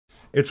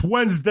It's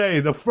Wednesday,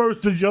 the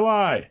 1st of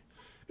July.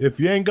 If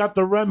you ain't got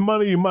the rent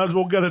money, you might as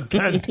well get a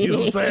tent. You know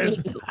what I'm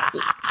saying?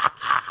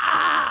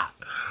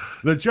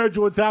 The Church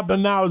of What's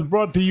Happening Now is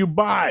brought to you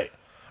by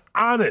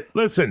On It.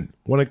 Listen,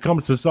 when it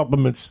comes to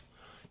supplements,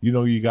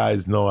 you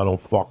guys know I don't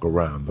fuck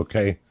around,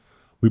 okay?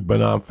 We've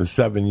been on for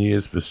 7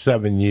 years. For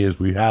 7 years,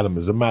 we've had them.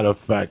 As a matter of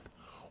fact,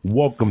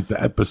 welcome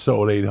to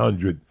episode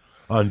 800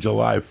 on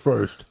July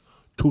 1st,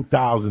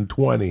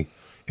 2020.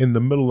 In the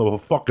middle of a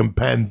fucking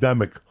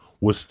pandemic,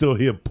 we're still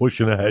here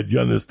pushing ahead. You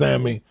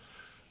understand me?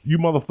 You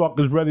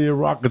motherfuckers ready to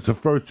rock? It's the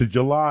 1st of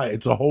July.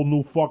 It's a whole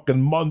new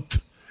fucking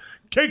month.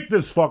 Kick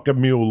this fucking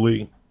mule,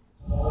 Lee.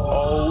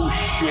 Oh,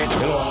 shit.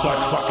 It all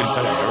starts fucking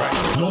today, all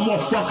right? No more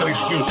fucking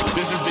excuses.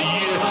 This is the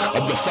year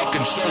of the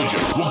fucking soldier.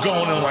 We're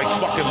going in like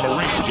fucking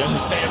Marines. You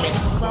understand me?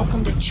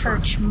 Welcome to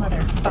church,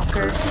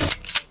 motherfucker.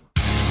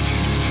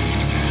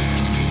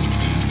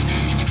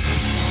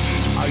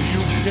 Are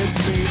you kidding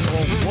me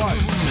or what?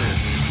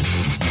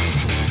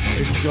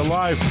 It's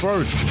July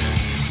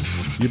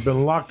 1st. You've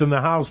been locked in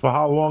the house for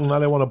how long? Now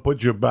they want to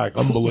put you back.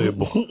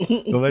 Unbelievable.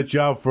 They let you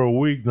out for a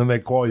week, then they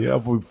call you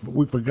up.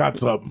 We forgot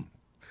something.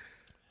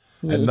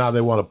 And now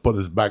they want to put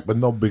us back, but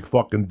no big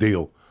fucking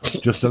deal.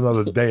 Just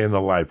another day in the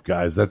life,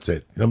 guys. That's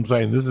it. You know what I'm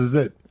saying? This is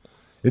it.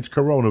 It's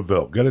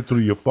Coronaville. Get it through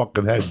your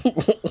fucking head.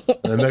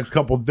 In the next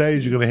couple of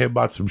days, you're going to hear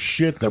about some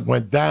shit that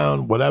went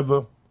down,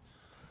 whatever.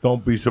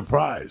 Don't be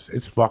surprised.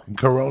 It's fucking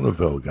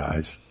Coronaville,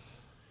 guys.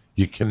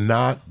 You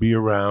cannot be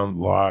around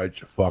large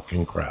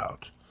fucking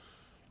crowds.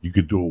 You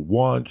could do it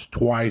once,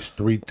 twice,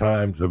 3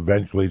 times.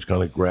 Eventually, it's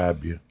going to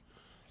grab you.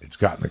 It's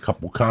gotten a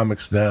couple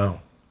comics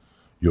now.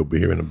 You'll be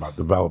hearing about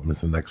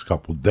developments in the next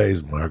couple of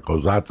days. My heart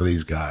goes out to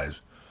these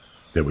guys.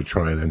 They were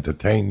trying to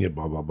entertain you,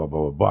 blah, blah, blah,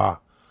 blah, blah, blah.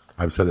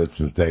 I've said it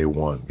since day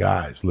one.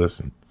 Guys,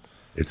 listen,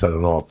 it's at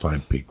an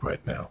all-time peak right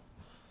now.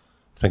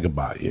 Think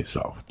about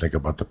yourself. Think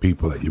about the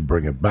people that you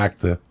bring it back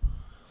to.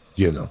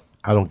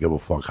 I don't give a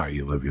fuck how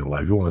you live your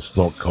life. You want to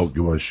smoke coke,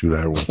 you want to shoot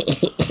heroin,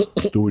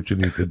 do what you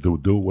need to do.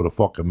 Do it with a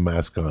fucking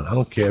mask on. I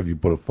don't care if you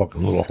put a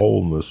fucking little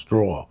hole in the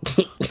straw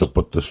to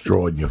put the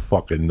straw in your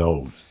fucking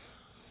nose.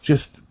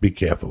 Just be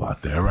careful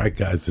out there, all right,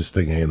 guys? This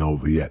thing ain't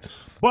over yet.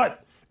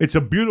 But it's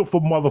a beautiful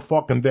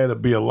motherfucking day to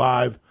be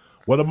alive.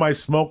 What am I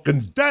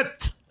smoking?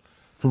 Debt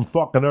from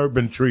fucking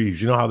Urban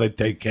Trees. You know how they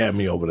take care of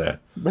me over there.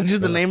 That's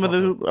just the name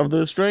of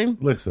the strain?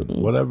 Listen,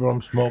 whatever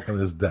I'm smoking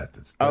is debt.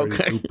 It's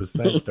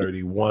 32%,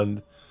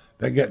 31%.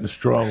 They're getting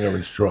stronger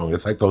and stronger.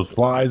 It's like those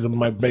flies in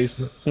my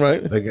basement.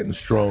 Right. They're getting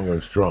stronger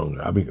and stronger.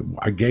 I mean,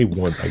 I gave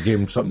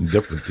him something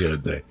different the other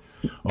day.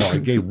 I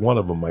gave one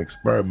of them, I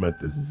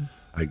experimented.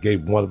 I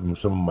gave one of them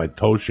some of my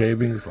toe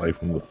shavings, like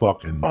from the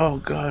fucking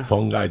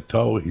fungi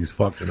toe. He's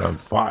fucking on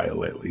fire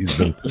lately. He's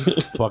been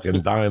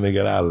fucking dying to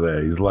get out of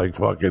there. He's like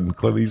fucking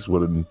Clint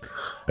Eastwood and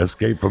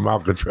Escape from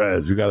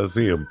Alcatraz. You got to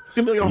see him. It's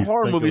going to be like a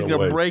horror movie. He's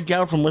going to break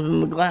out from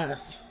within the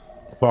glass.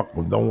 Fuck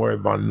him. Don't worry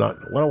about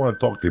nothing. What I want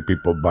to talk to you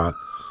people about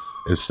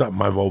is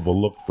something I've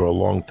overlooked for a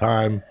long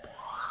time.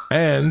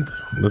 And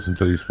listen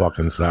to these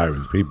fucking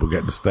sirens. People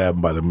getting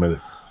stabbed by the minute.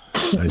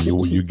 And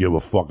you give a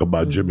fuck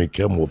about Jimmy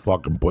Kimmel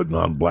fucking putting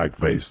on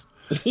blackface.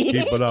 Keep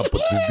it up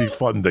with the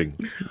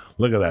defunding.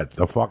 Look at that.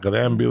 The fucking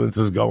ambulance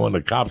is going.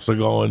 The cops are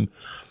going.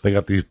 They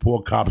got these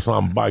poor cops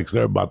on bikes.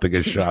 They're about to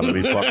get shot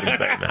any fucking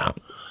day now.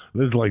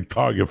 This is like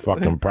target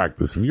fucking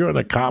practice. If you're in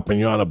a cop and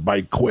you're on a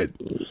bike, quit.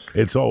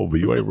 It's over.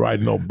 You ain't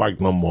riding no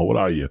bike no more. What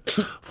are you?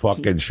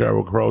 Fucking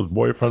Sheryl Crow's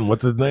boyfriend?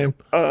 What's his name?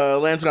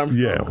 Lance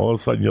Armstrong. Yeah, all of a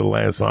sudden you're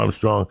Lance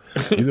Armstrong.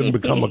 You didn't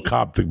become a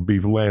cop to be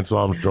Lance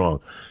Armstrong.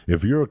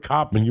 If you're a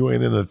cop and you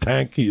ain't in a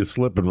tank, you're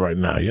slipping right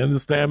now. You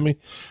understand me?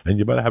 And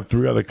you better have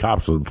 3 other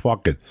cops with them.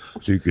 Fuck it.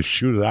 So you can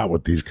shoot it out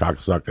with these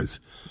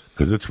cocksuckers.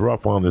 Because it's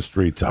rough on the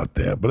streets out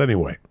there. But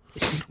anyway,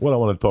 what I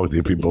want to talk to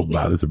you people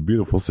about is a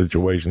beautiful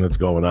situation that's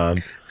going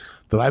on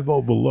that I've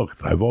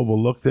overlooked. I've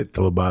overlooked it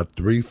till about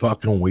 3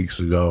 fucking weeks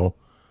ago.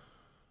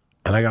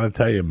 And I got to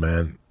tell you,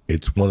 man,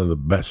 it's one of the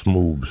best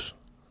moves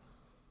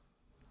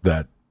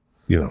that,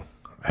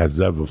 has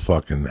ever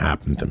fucking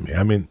happened to me.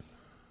 I mean,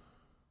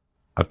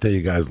 I'll tell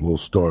you guys a little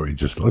story.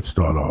 Just let's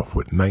start off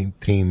with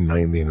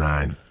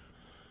 1999.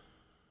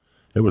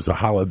 It was a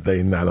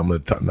holiday night. I'm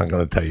not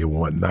going to tell you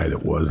what night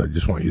it was. I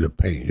just want you to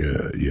paint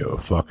your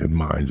fucking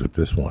minds with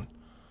this one.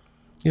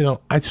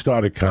 I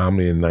started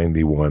comedy in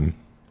 91.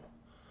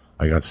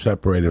 I got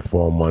separated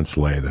 4 months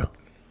later.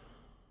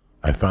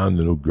 I found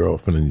a new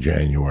girlfriend in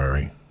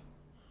January.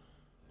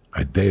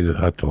 I dated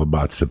her till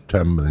about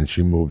September, and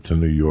she moved to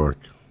New York.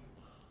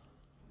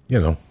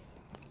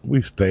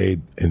 We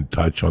stayed in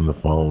touch on the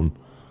phone,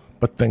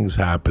 but things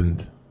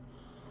happened.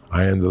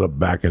 I ended up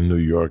back in New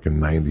York in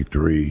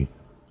 93.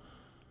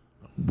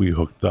 We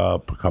hooked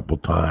up a couple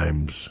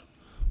times,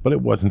 but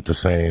it wasn't the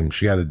same.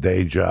 She had a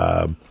day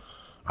job.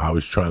 I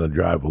was trying to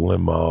drive a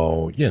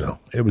limo.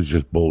 It was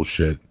just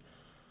bullshit.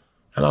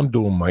 And I'm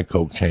doing my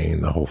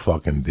cocaine, the whole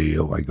fucking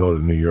deal. I go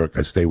to New York.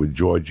 I stay with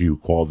Georgie, who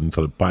called into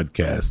the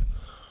podcast.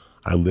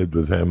 I lived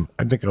with him.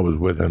 I think I was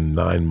with him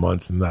 9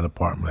 months in that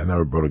apartment. I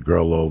never brought a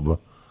girl over.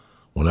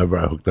 Whenever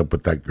I hooked up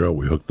with that girl,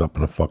 we hooked up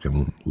in a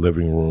fucking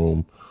living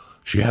room.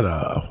 She had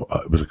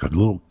it was like a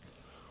little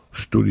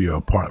studio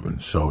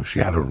apartment, so she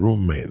had a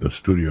roommate in the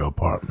studio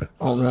apartment.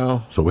 Oh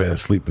no! So we had to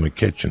sleep in the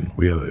kitchen.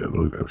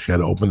 She had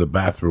to open the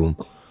bathroom,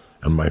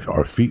 and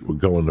our feet would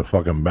go in the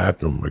fucking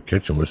bathroom. Her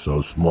kitchen was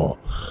so small,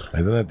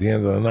 and then at the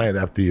end of the night,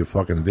 after you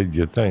fucking did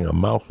your thing, a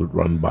mouse would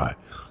run by.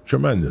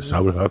 Tremendous.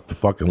 I would have to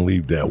fucking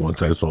leave there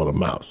once I saw the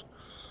mouse.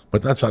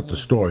 But that's not the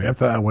story.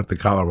 After that, I went to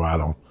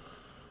Colorado,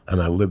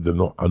 and I lived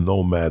a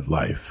nomad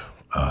life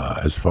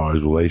as far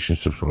as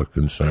relationships were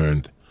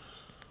concerned.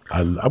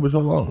 I was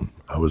alone.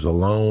 I was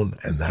alone,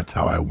 and that's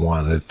how I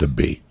wanted it to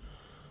be.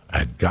 I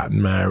had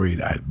gotten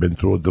married. I had been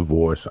through a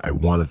divorce. I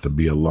wanted to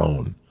be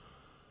alone.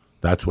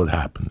 That's what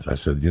happens. I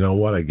said, you know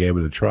what? I gave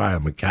it a try.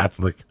 I'm a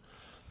Catholic.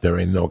 There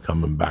ain't no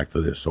coming back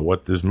to this. So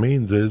what this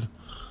means is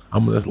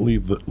I'm going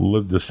to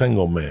live the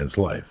single man's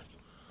life.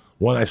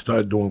 When I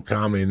started doing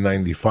comedy in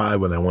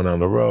 95, when I went on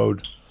the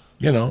road,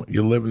 you know,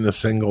 you're living the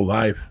single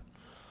life.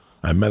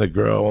 I met a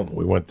girl.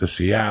 We went to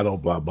Seattle,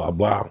 blah, blah,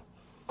 blah.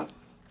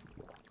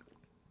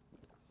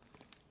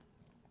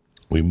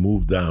 We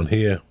moved down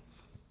here.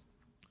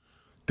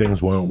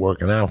 Things weren't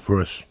working out for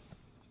us.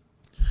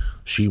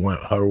 She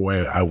went her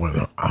way. I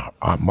went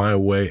my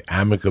way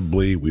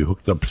amicably. We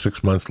hooked up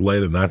 6 months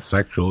later, not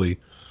sexually,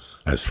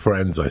 as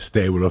friends. I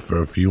stayed with her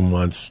for a few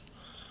months.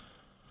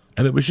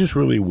 And it was just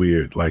really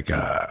weird. Like,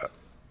 I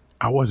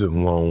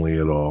wasn't lonely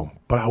at all,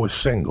 but I was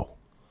single.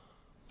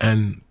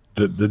 And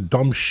the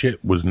dumb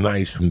shit was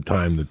nice from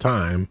time to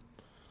time,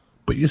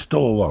 but you're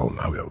still alone.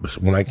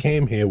 When I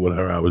came here with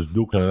her, I was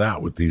duking it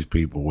out with these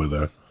people with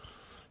her.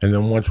 And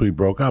then once we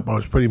broke up, I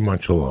was pretty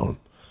much alone.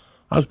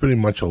 I was pretty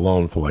much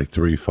alone for like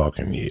 3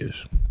 fucking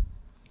years.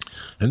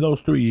 And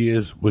those 3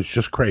 years was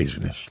just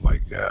craziness.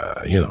 Like,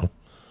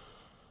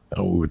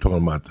 we were talking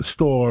about the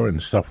store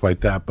and stuff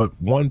like that. But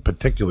one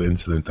particular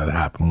incident that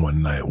happened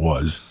one night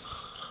was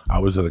I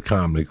was at a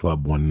comedy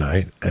club one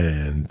night,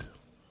 and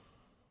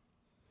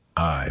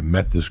I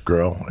met this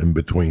girl in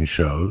between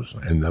shows.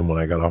 And then when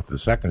I got off the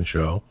second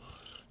show,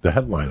 the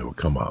headliner would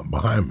come out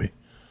behind me.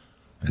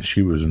 And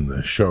she was in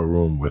the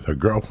showroom with her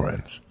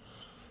girlfriends.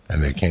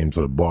 And they came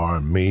to the bar,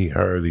 and me,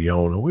 her, the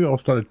owner, we all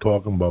started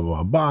talking, blah,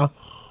 blah, blah.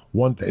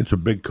 One day, it's a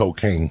big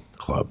cocaine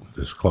club.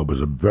 This club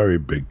was a very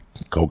big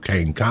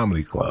cocaine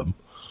comedy club.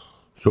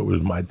 So it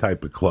was my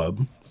type of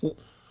club.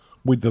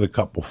 We did a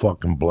couple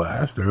fucking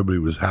blasts. Everybody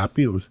was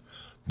happy.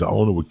 The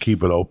owner would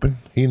keep it open.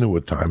 He knew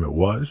what time it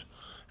was.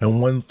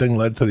 And one thing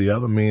led to the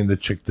other. Me and the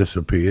chick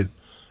disappeared.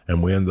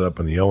 And we ended up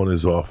in the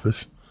owner's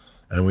office.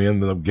 And we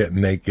ended up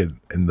getting naked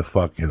in the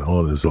fucking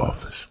owner's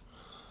office.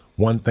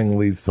 One thing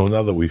leads to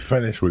another. We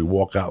finish. We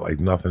walk out like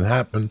nothing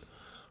happened.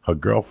 Her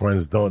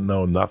girlfriends don't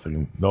know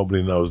nothing.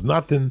 Nobody knows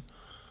nothing.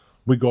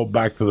 We go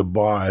back to the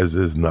bar as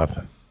is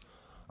nothing.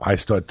 I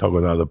start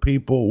talking to other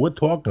people. We're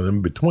talking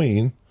in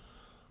between.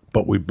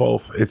 But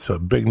it's a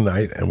big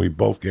night, and we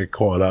both get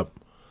caught up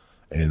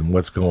in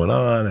what's going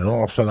on. And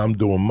all of a sudden, I'm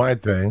doing my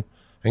thing.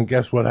 And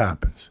guess what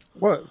happens?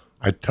 What?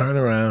 I turn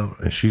around,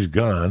 and she's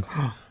gone.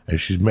 And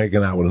she's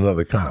making out with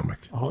another comic.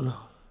 Oh, no.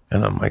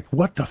 And I'm like,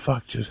 what the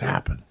fuck just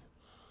happened?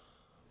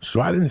 So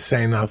I didn't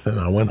say nothing.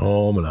 I went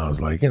home, and I was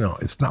like,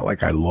 it's not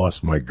like I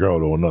lost my girl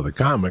to another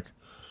comic.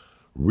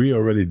 We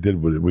already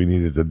did what we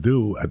needed to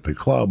do at the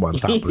club on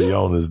top of the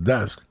owner's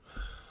desk.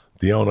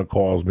 The owner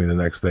calls me the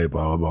next day,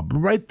 blah, blah, blah. But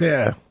right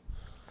there,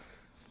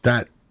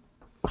 that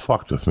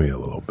fucked with me a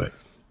little bit.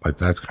 Like,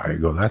 that's how I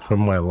go. That's what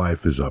my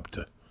life is up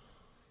to.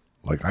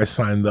 Like, I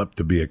signed up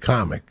to be a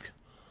comic.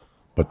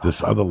 But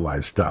this other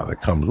lifestyle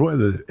that comes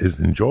with it is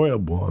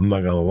enjoyable. I'm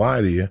not going to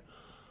lie to you.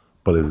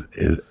 But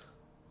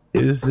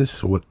is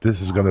this what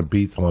this is going to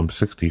be till I'm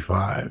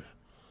 65?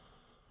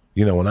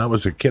 When I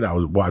was a kid, I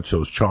would watch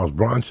those Charles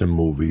Bronson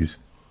movies.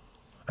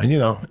 And,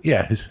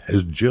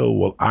 his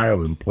Jill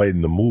Ireland played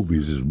in the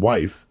movies, his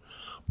wife.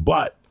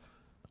 But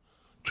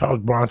Charles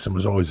Bronson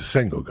was always a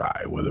single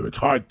guy, whether it's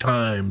Hard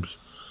Times,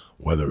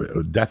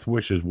 whether Death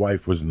Wish, his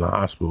wife was in the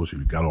hospital. She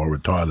got all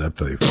retarded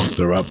after they fucked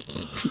her up.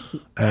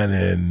 And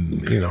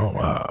in,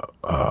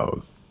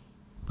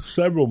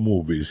 several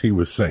movies, he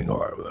was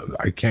single.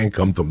 I Can't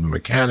Come to the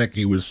Mechanic,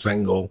 he was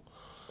single.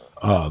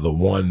 The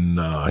one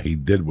he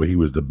did where he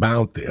was the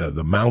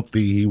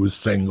Mountie, he was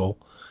single.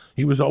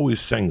 He was always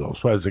single.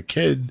 So as a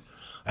kid,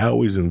 I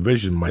always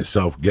envisioned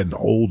myself getting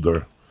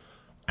older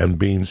and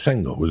being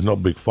single. It was no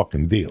big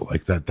fucking deal.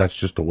 Like that's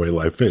just the way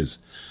life is.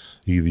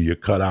 Either you're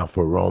cut out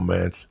for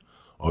romance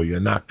or you're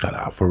not cut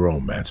out for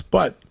romance.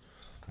 But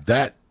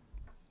that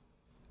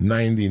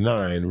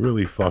 99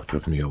 really fucked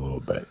with me a little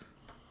bit.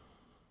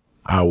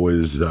 I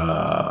was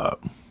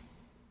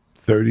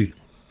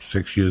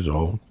 36 years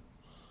old,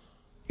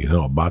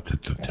 about to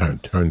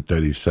turn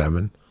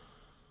 37.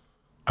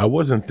 I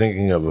wasn't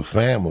thinking of a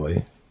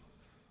family,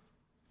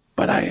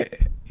 but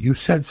you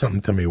said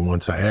something to me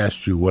once. I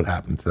asked you what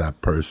happened to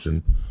that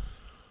person,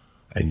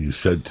 and you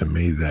said to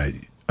me that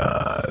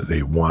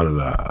they wanted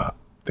a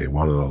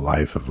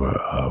life of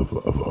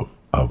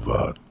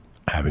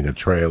having a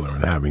trailer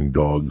and having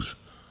dogs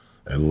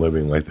and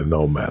living like the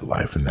nomad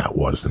life, and that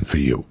wasn't for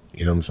you.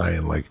 You know what I'm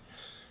saying? Like,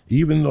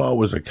 even though I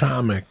was a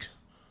comic,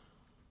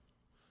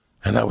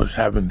 and I was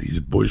having these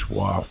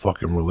bourgeois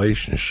fucking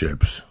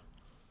relationships.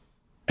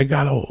 It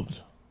got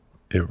old.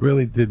 It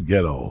really did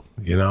get old,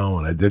 you know,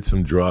 and I did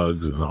some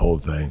drugs and the whole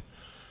thing.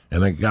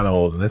 And I got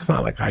old, and it's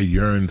not like I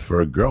yearned for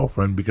a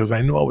girlfriend because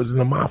I knew I was in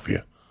the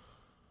mafia.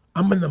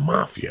 I'm in the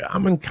mafia.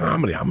 I'm in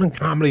comedy. I'm in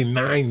comedy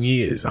 9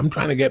 years. I'm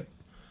trying to get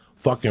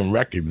fucking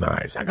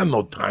recognized. I got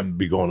no time to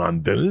be going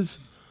on dinners.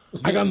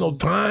 I got no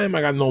time. I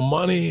got no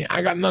money.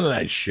 I got none of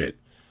that shit.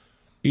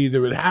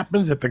 Either it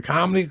happens at the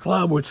comedy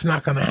club or it's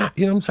not going to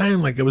happen. You know what I'm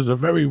saying? Like, it was a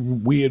very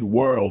weird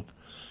world,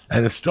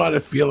 and it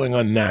started feeling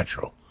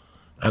unnatural.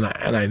 And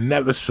I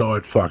never saw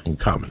it fucking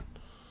coming.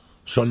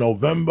 So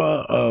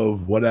November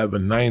of whatever,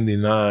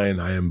 99,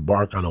 I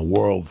embark on a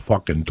world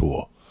fucking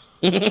tour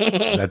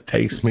that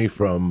takes me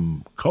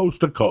from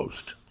coast to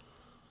coast.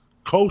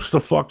 Coast to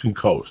fucking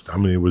coast. I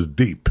mean, it was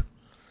deep.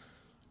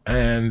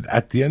 And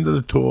at the end of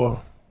the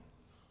tour,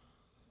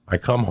 I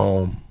come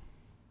home.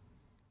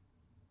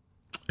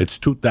 It's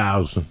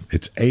 2000.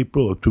 It's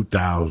April of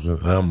 2000.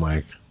 And I'm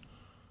like,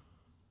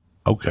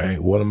 okay,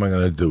 what am I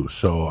going to do?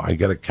 So I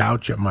get a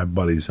couch at my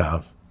buddy's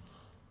house.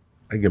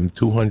 I give him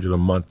 $200 a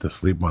month to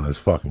sleep on his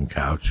fucking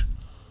couch.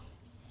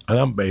 And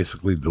I'm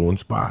basically doing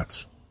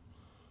spots.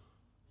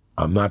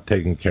 I'm not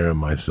taking care of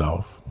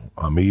myself.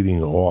 I'm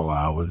eating all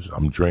hours.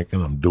 I'm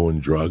drinking. I'm doing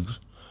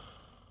drugs.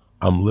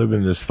 I'm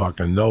living this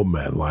fucking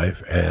nomad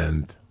life.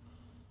 And,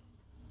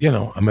 you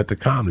know, I'm at the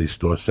Comedy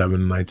Store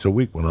 7 nights a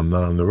week when I'm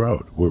not on the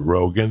road with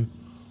Rogan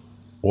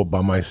or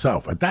by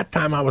myself. At that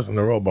time, I was on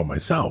the road by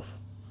myself.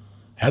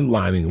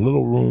 Headlining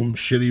little rooms,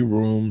 shitty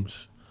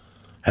rooms.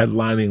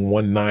 Headlining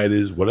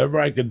one-nighters, whatever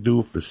I could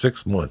do for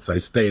 6 months. I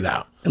stayed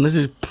out. And this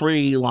is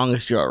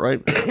pre-Longest Yard,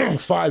 right?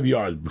 5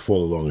 yards before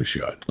the Longest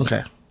Yard.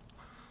 Okay.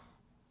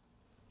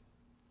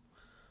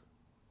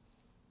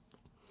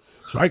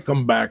 So I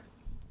come back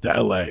to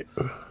L.A.,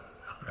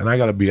 and I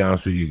got to be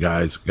honest with you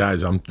guys.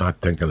 Guys, I'm not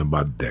thinking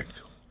about dick.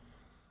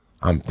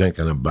 I'm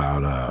thinking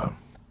about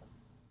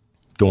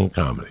doing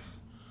comedy.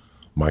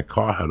 My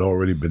car had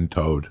already been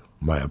towed.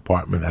 My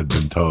apartment had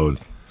been towed.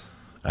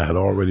 I had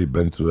already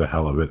been through the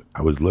hell of it.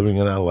 I was living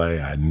in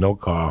L.A. I had no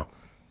car.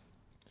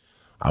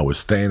 I was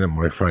staying at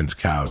my friend's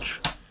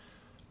couch.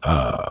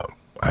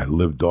 I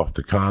lived off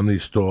the Comedy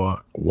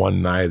Store.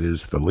 One night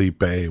is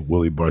Felipe,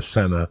 Willie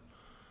Barcena,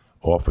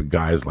 offered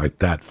guys like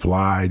that,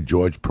 Fly,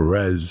 George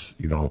Perez.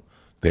 You know,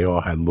 they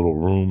all had little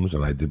rooms,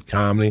 and I did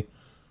comedy.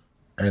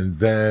 And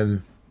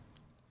then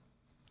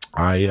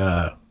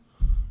I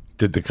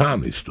did the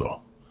Comedy Store.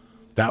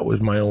 That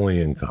was my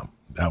only income.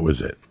 That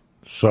was it.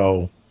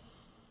 So...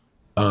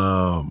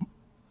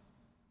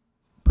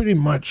 pretty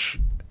much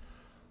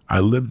I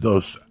lived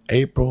those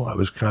April. I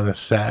was kind of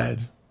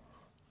sad.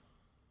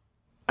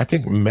 I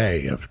think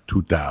May of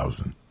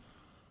 2000.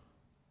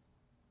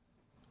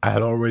 I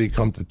had already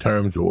come to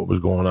terms with what was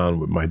going on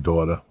with my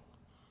daughter.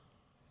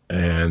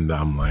 And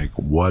I'm like,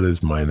 what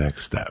is my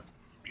next step?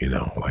 You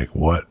know, like,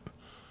 what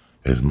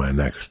is my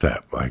next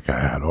step? Like, I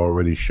had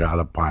already shot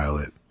a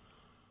pilot.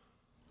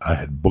 I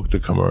had booked a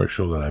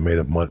commercial that I made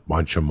a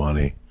bunch of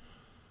money.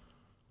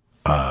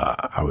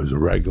 I was a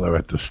regular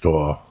at the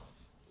store.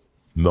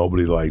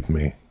 Nobody liked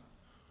me.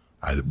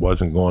 I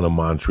wasn't going to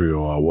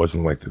Montreal. I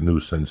wasn't like the new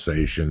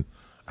sensation.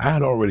 I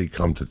had already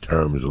come to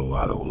terms with a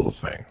lot of little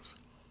things.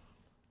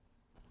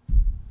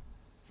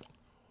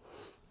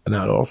 And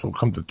I'd also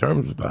come to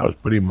terms with that I was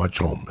pretty much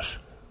homeless.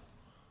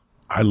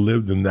 I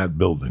lived in that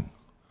building.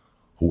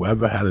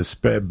 Whoever had a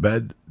spare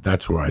bed,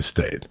 that's where I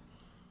stayed.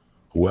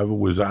 Whoever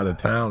was out of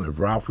town, if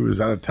Ralphie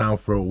was out of town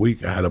for a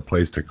week, I had a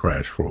place to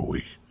crash for a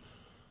week.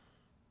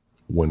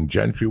 When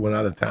Gentry went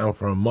out of town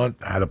for a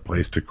month, I had a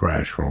place to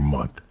crash for a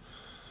month.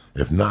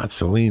 If not,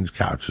 Celine's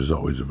couch is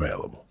always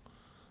available.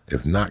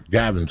 If not,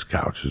 Gavin's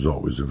couch is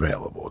always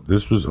available.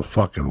 This was a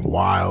fucking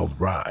wild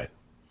ride.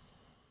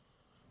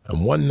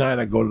 And one night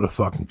I go to the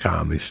fucking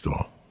Comedy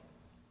Store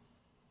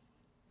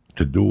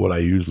to do what I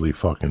usually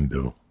fucking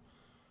do.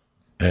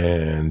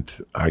 And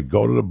I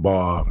go to the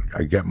bar,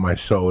 I get my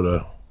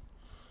soda,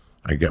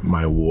 I get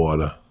my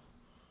water,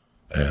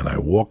 and I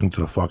walk into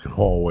the fucking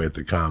hallway at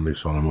the Comedy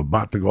Store, and I'm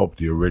about to go up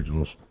the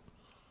original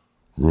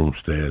room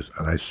stairs,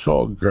 and I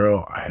saw a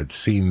girl I had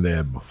seen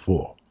there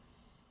before,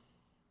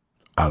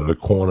 out of the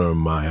corner of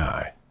my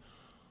eye.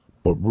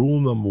 But rule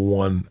number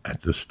one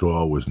at the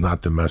store was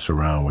not to mess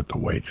around with the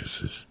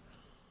waitresses,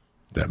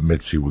 that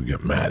Mitzi would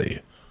get mad at you.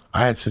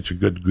 I had such a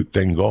good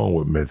thing going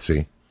with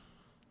Mitzi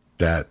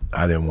that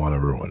I didn't want to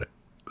ruin it.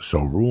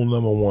 So rule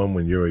number one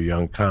when you're a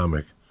young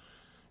comic,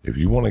 if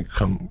you want to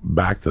come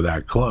back to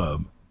that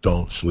club,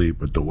 don't sleep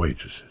with the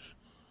waitresses.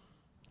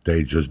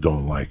 They just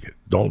don't like it.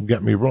 Don't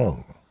get me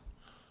wrong.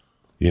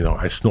 You know,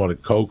 I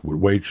snorted coke with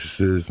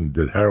waitresses and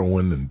did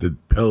heroin and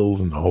did pills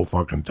and the whole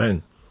fucking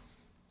thing.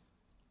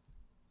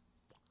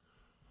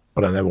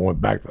 But I never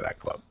went back to that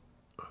club.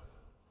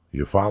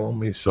 You follow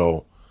me?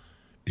 So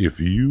if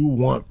you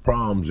want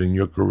problems in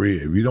your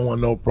career, if you don't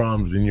want no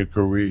problems in your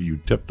career, you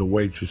tip the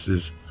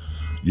waitresses,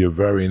 you're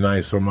very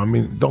nice. I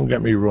mean, don't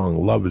get me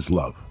wrong. Love is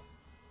love.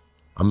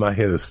 I'm not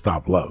here to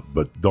stop love,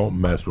 but don't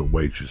mess with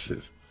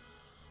waitresses.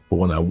 But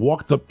when I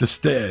walked up the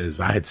stairs,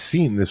 I had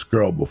seen this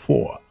girl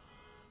before.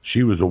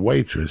 She was a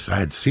waitress. I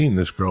had seen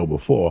this girl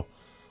before.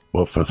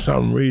 But for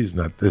some reason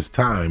at this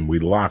time, we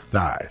locked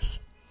eyes.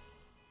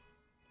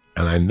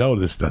 And I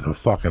noticed that her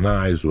fucking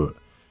eyes were,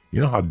 you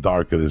know how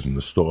dark it is in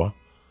the store?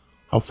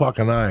 Her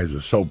fucking eyes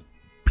are so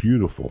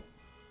beautiful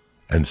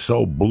and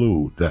so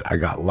blue that I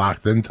got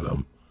locked into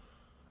them.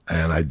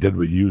 And I did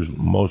what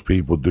most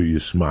people do, you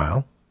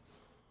smile.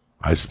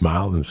 I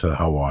smiled and said,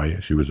 how are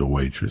you? She was a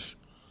waitress.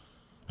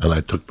 And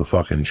I took the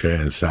fucking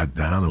chair and sat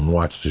down and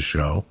watched the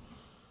show.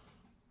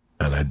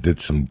 And I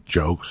did some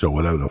jokes or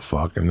whatever the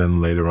fuck. And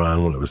then later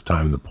on, when it was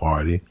time to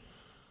party,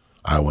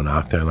 I went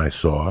out there and I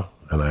saw her.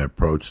 And I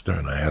approached her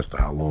and I asked her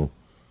how long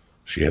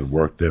she had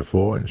worked there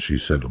for. And she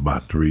said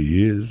about 3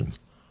 years. And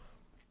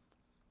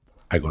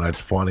I go,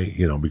 that's funny,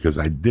 because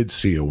I did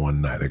see her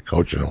one night at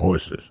Coaching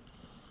Horses.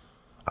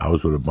 I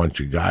was with a bunch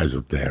of guys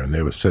up there, and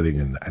they were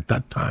sitting at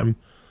that time,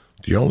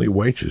 the only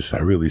waitress I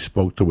really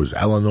spoke to was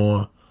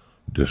Eleanor,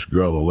 this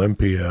girl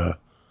Olympia.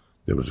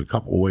 There was a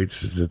couple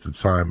waitresses at the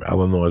time,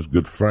 Eleanor's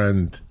good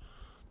friend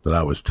that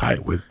I was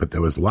tight with, but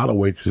there was a lot of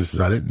waitresses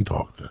I didn't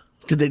talk to.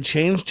 Did they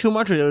change too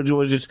much, or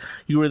was just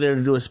you were there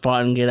to do a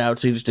spot and get out,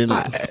 so you just didn't?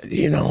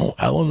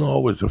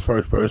 Eleanor was the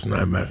first person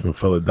I met from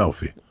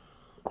Philadelphia.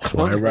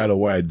 So I right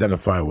away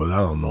identified with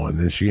Eleanor, and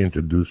then she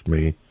introduced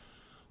me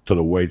to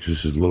the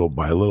waitresses little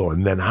by little,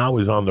 and then I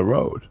was on the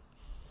road.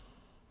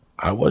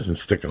 I wasn't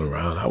sticking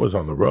around. I was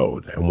on the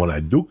road, and when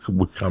I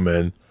would come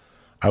in,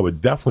 I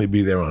would definitely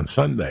be there on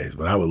Sundays,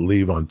 but I would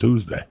leave on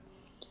Tuesday.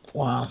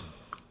 Wow.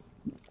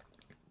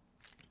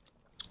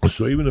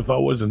 So even if I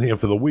wasn't here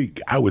for the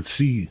week, I would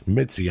see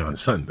Mitzi on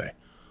Sunday,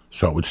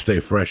 so it would stay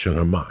fresh in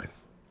her mind.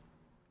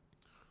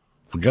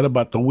 Forget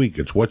about the week.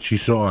 It's what she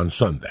saw on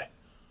Sunday.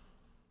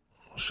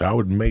 So I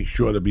would make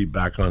sure to be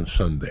back on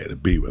Sunday to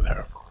be with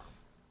her.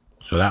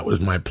 So that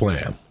was my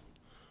plan.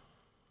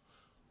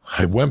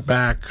 I went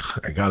back.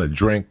 I got a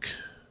drink.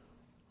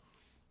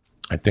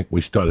 I think we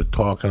started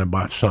talking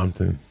about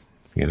something,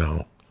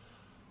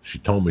 She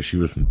told me she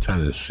was from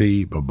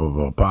Tennessee, blah, blah,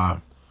 blah, blah.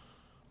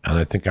 And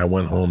I think I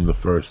went home the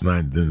first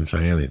night and didn't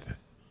say anything.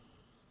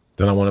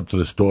 Then I went up to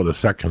the store the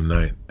second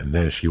night, and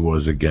there she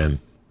was again.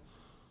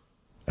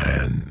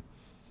 And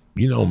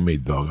you know me,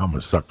 dog. I'm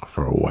a sucker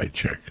for a white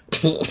chick.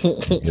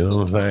 You know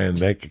what I'm saying?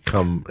 They could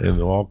come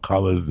in all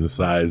colors and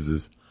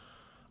sizes.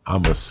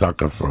 I'm a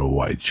sucker for a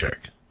white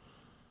chick.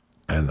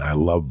 And I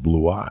love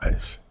blue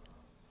eyes.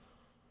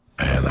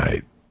 And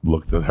I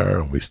looked at her,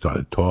 and we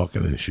started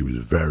talking, and she was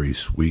very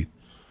sweet.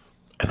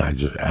 And I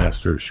just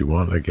asked her if she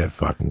wanted to get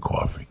fucking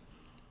coffee.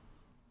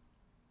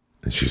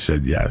 And she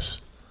said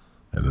yes.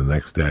 And the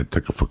next day I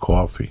took her for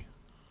coffee.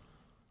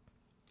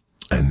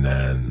 And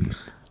then...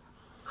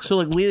 So,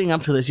 leading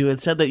up to this, you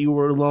had said that you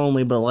were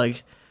lonely,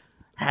 but,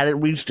 had it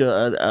reached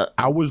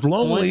I was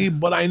lonely,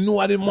 but I knew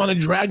I didn't want to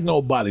drag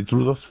nobody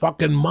through the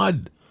fucking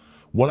mud.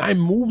 When I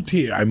moved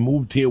here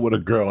with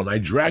a girl, and I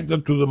dragged her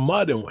through the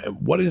mud. And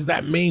what does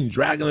that mean,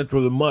 dragging her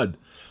through the mud?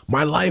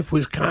 My life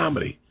was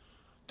comedy.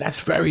 That's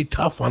very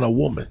tough on a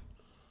woman.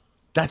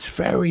 That's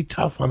very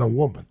tough on a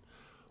woman.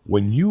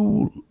 When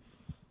you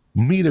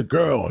meet a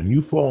girl and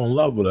you fall in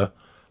love with her,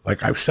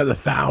 like I've said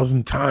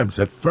 1,000 times,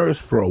 at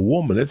first for a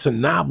woman, it's a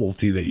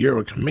novelty that you're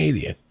a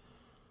comedian.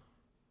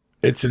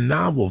 It's a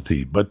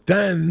novelty. But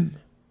then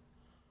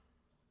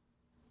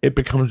it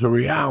becomes a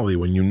reality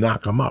when you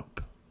knock them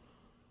up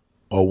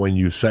or when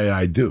you say,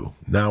 I do.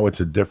 Now it's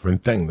a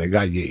different thing. They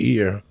got your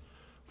ear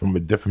from a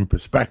different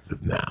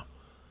perspective now.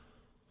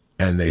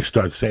 And they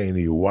start saying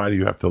to you, why do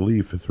you have to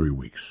leave for 3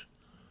 weeks?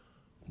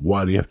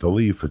 Why do you have to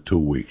leave for 2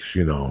 weeks,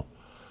 and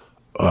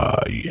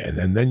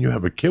then you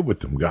have a kid with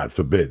them, God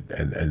forbid.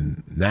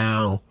 And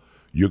now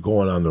you're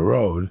going on the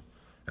road.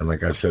 And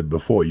like I said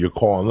before, you're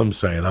calling them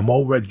saying, I'm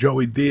over at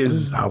Joey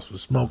Diaz's house for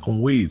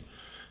smoking weed.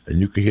 And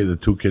you can hear the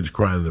 2 kids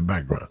crying in the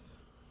background.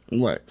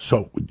 Right.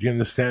 So, do you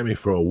understand me?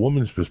 For a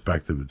woman's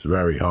perspective, it's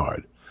very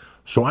hard.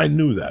 So I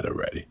knew that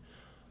already.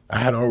 I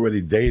had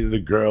already dated a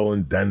girl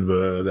in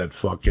Denver that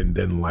fucking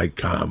didn't like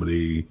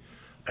comedy.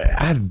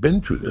 I had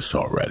been through this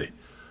already.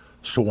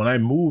 So when I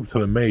moved to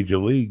the major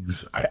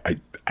leagues,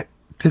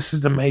 this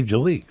is the major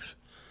leagues.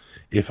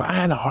 If I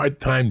had a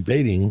hard time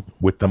dating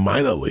with the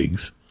minor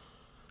leagues,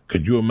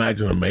 could you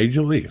imagine the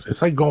major leagues?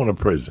 It's like going to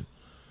prison.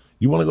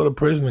 You want to go to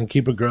prison and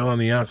keep a girl on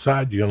the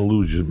outside, you're going to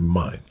lose your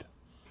mind.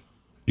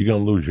 You're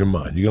going to lose your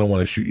mind. You're going to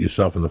want to shoot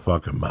yourself in the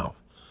fucking mouth.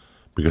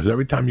 Because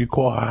every time you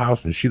call her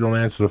house and she don't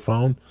answer the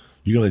phone,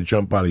 you're going to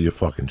jump out of your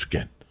fucking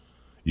skin.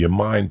 Your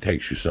mind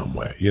takes you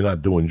somewhere. You're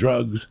not doing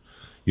drugs.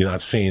 You're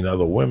not seeing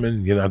other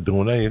women. You're not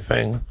doing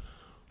anything.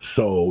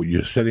 So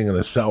you're sitting in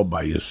a cell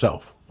by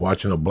yourself,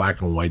 watching a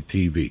black and white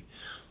TV.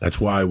 That's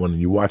why when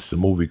you watch the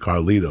movie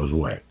Carlito's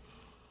Way,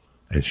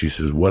 and she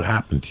says, what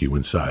happened to you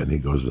inside? And he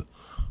goes,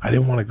 I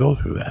didn't want to go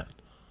through that.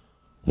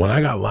 When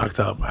I got locked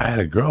up, I had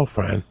a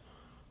girlfriend,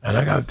 and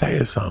I got to tell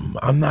you something.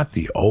 I'm not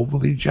the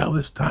overly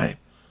jealous type.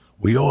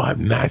 We all have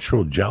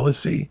natural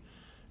jealousy.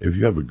 If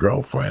you have a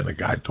girlfriend, a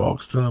guy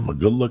talks to them, a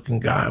good-looking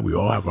guy, we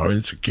all have our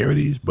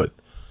insecurities, but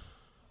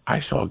I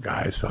saw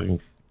guys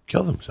fucking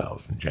kill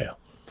themselves in jail.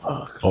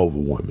 Fuck. Over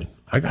women.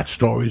 I got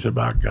stories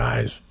about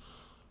guys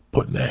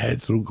putting their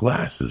head through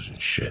glasses and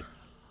shit.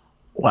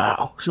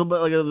 Wow. So,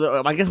 but like,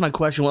 I guess my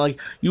question was,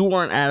 like, you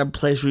weren't at a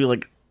place where you're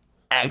like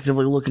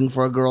actively looking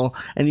for a girl,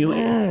 and you.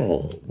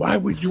 No. Why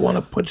would you want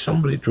to put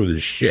somebody through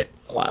this shit?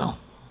 Wow.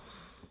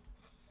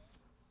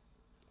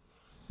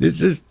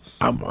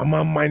 I'm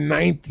on my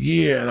 9th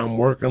year, and I'm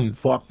working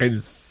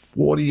fucking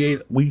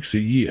 48 weeks a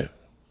year.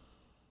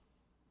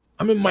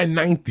 I'm in my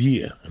 9th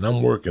year, and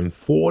I'm working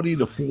 40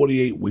 to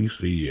 48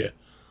 weeks a year.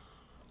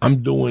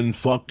 I'm doing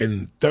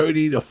fucking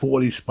 30 to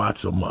 40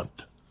 spots a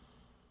month.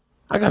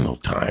 I got no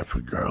time for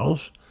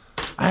girls.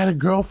 I had a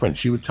girlfriend.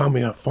 She would tell me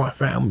her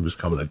family was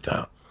coming to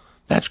town.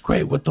 That's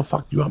great. What the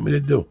fuck do you want me to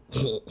do?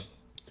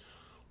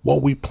 Well,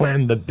 we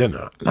planned the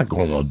dinner. I'm not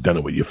going on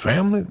dinner with your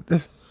family.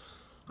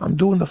 I'm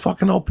doing the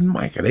fucking open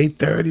mic at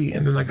 8:30,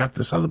 and then I got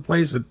this other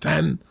place at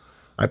 10.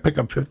 I pick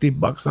up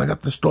 $50, and I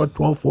got the store at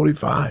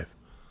 12:45.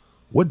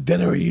 What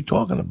dinner are you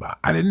talking about?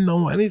 I didn't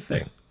know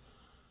anything.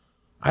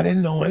 I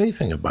didn't know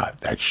anything about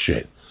that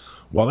shit.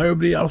 While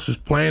everybody else was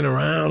playing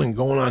around and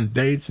going on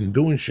dates and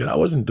doing shit, I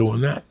wasn't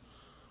doing that.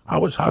 I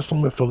was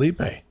hustling with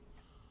Felipe.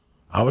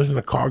 I was in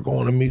the car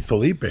going to meet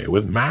Felipe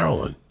with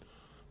Marilyn.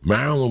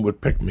 Marilyn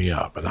would pick me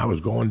up, and I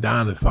was going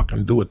down to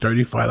fucking do a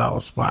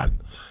 $35 spot,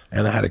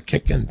 and I had a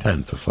kick-in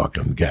 10 for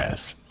fucking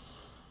gas.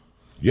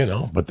 You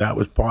know, but that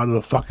was part of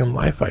the fucking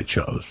life I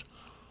chose.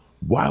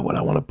 Why would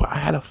I want to I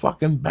had a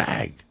fucking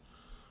bag.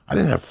 I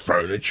didn't have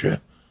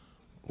furniture.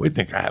 We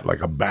think I had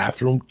like a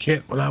bathroom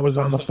kit when I was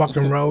on the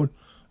fucking road.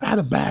 I had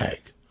a bag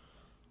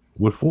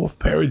with 4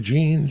 pair of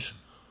jeans,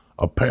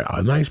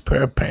 a nice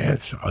pair of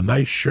pants, a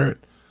nice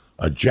shirt,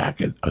 a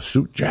jacket, a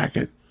suit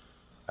jacket.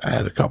 I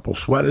had a couple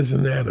sweaters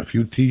in there and a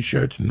few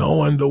T-shirts,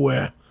 no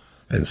underwear,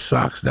 and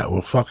socks that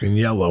were fucking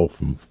yellow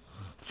from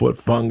foot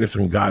fungus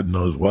and God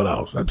knows what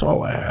else. That's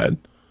all I had.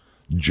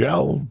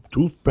 Gel,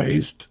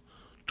 toothpaste,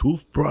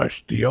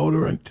 toothbrush,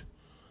 deodorant,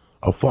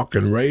 a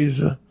fucking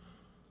razor,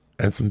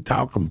 and some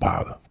talcum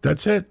powder.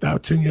 That's it.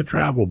 That's in your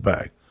travel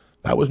bag.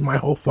 That was my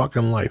whole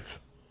fucking life.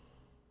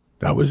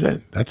 That was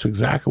it. That's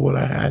exactly what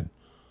I had.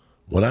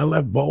 When I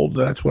left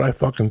Boulder, that's what I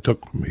fucking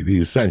took with me,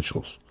 the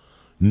essentials.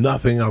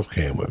 Nothing else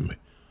came with me.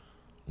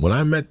 When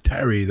I met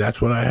Terry,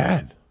 that's what I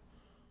had.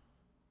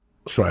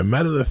 So I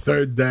met her the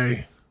 3rd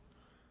day.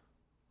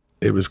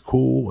 It was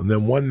cool. And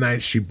then one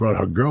night she brought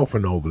her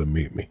girlfriend over to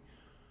meet me.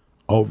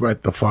 Over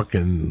at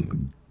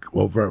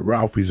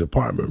Ralphie's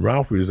apartment.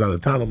 Ralphie was out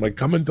of town. I'm like,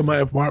 come into my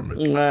apartment.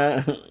 You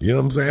know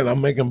what I'm saying?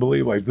 I'm making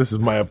believe like this is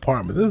my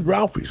apartment. This is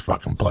Ralphie's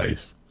fucking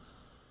place.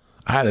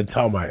 I had to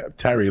tell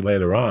Terry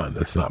later on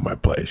that's not my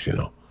place, you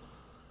know.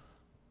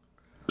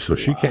 So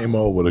she came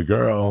over with a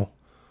girl.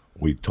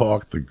 We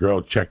talked. The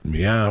girl checked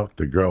me out.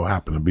 The girl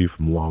happened to be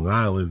from Long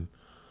Island.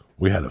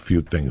 We had a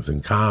few things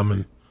in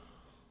common.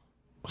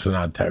 So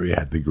now Terry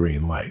had the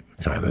green light,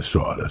 kind of,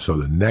 sort of. So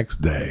the next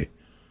day,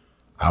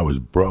 I was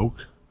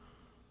broke.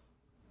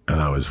 And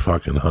I was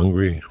fucking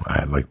hungry. I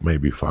had like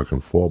maybe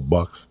fucking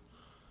 $4.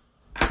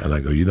 And I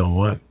go, you know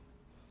what?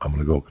 I'm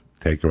going to go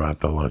take her out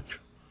to lunch.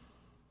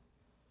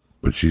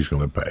 But she's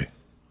going to pay.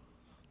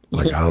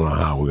 Like, I don't know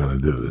how we're going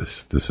to do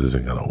this. This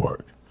isn't going to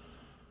work.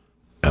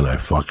 And I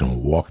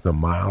fucking walked a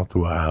mile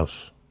to her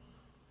house,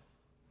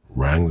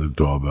 rang the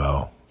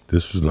doorbell.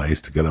 This was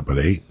nice to get up at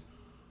 8.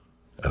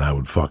 And I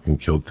would fucking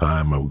kill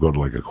time. I would go to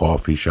like a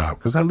coffee shop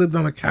because I lived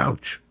on a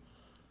couch.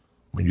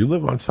 When you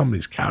live on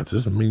somebody's couch,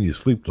 doesn't mean you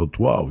sleep till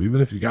 12, even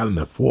if you got in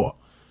at 4.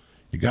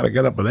 You got to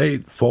get up at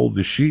 8, fold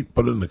the sheet,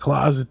 put it in the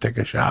closet, take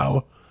a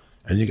shower,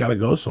 and you got to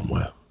go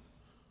somewhere.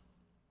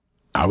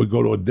 I would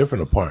go to a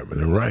different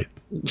apartment and write.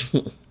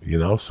 You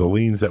know,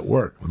 Celine's at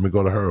work. Let me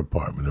go to her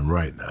apartment and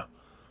write now.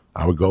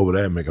 I would go over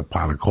there, make a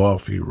pot of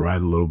coffee,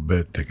 write a little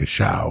bit, take a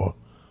shower.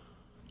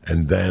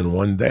 And then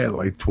one day at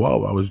like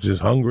 12, I was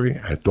just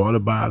hungry. I thought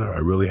about her. I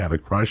really had a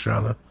crush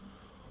on her.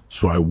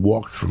 So I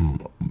walked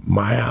from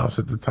my house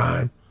at the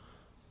time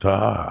to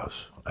her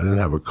house. I didn't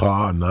have a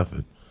car,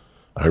 nothing.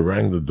 I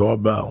rang the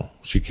doorbell.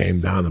 She came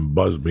down and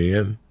buzzed me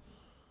in.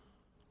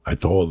 I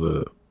told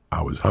her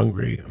I was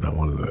hungry and I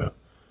wanted to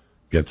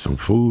get some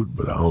food,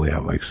 but I only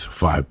had like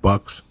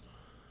 $5.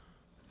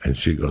 And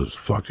she goes,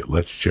 fuck it,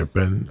 let's chip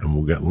in and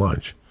we'll get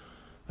lunch.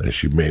 And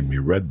she made me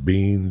red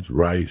beans,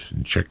 rice,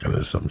 and chicken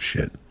or some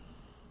shit.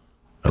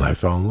 And I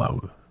fell in love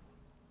with her.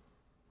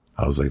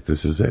 I was like,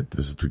 this is it.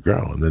 This is the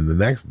girl. And then the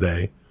next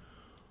day,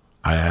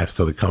 I asked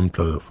her to come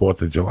to the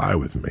 4th of July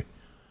with me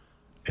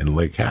in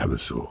Lake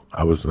Havasu.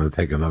 I was going to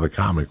take another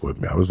comic with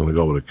me. I was going to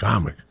go with a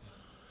comic.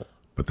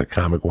 But the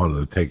comic wanted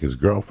to take his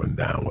girlfriend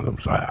down with him.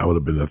 So I would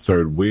have been the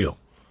third wheel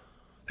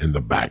in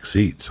the back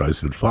seat. So I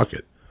said, fuck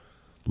it.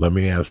 Let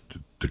me ask.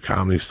 The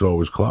Comedy Store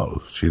was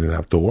closed. She didn't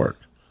have to work.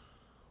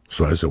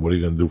 So I said, what are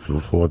you going to do for the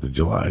 4th of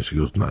July? She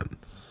goes, nothing.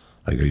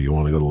 I go, you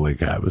want to go to Lake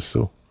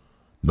Havasu?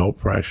 No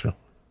pressure.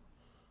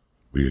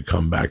 We could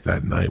come back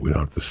that night. We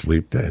don't have to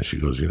sleep there. And she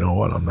goes, you know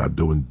what? I'm not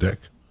doing dick.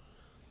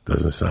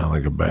 Doesn't sound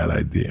like a bad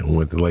idea. And we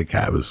went to Lake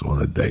Havasu on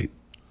a date.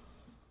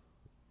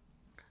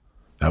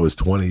 That was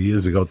 20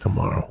 years ago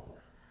tomorrow.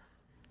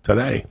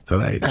 Today,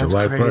 That's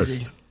July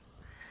crazy.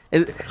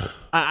 1st.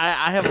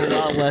 I have a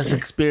lot less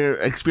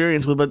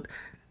experience with, but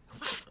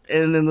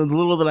and then the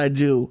little that I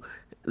do,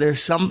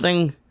 there's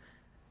something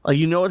like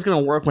it's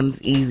gonna work when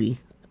it's easy.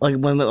 Like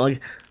when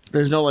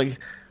there's no like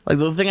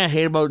the thing I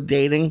hate about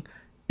dating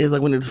is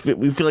like when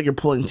we feel like you're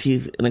pulling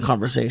teeth in a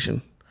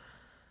conversation,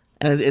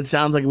 and it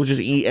sounds like it was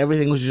just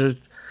everything was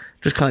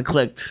just kind of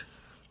clicked.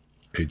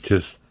 It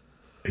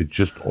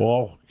just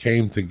all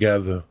came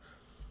together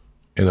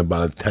in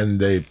about a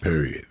 10-day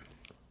period.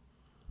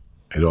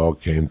 It all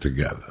came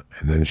together.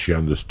 And then she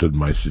understood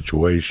my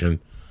situation.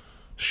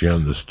 She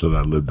understood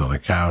I lived on a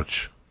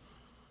couch.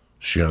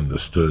 She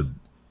understood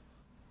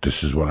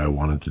this is what I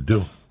wanted to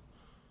do.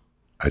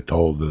 I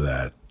told her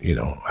that,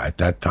 at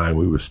that time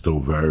we were still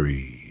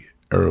very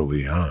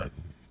early on,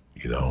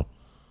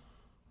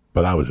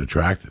 but I was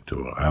attracted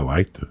to her. I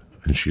liked her,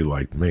 and she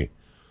liked me.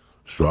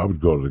 So I would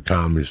go to the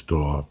comedy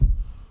store,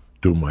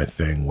 do my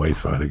thing, wait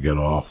for her to get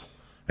off,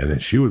 and then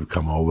she would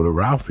come over to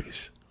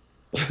Ralphie's.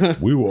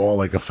 We were all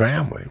like a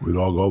family. We'd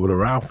all go over to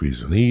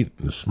Ralphie's and eat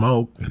and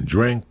smoke and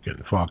drink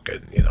and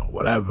fucking,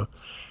 whatever.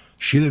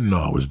 She didn't know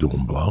I was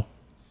doing blow.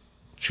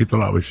 She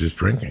thought I was just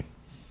drinking.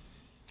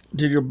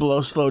 Did your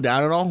blow slow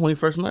down at all when you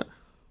first met?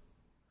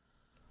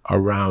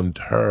 Around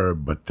her,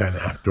 but then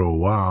after a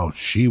while,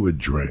 she would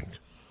drink.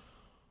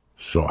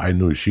 So I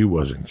knew she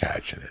wasn't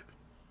catching it.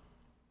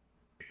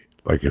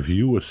 Like if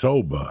you were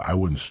sober, I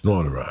wouldn't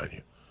snort around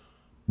you.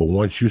 But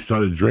once you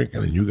started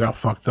drinking and you got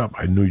fucked up,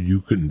 I knew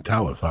you couldn't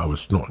tell if I was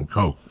snorting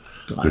coke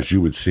because you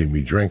would see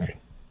me drinking.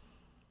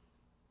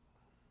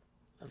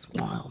 That's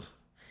wild.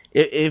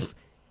 If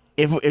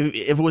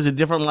it was a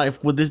different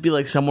life, would this be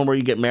like someone where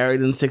you get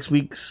married in 6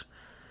 weeks?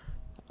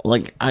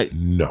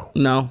 No.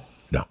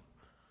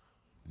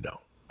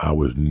 I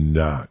was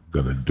not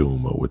gonna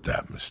doom her with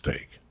that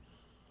mistake.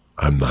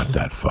 I'm not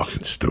that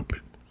fucking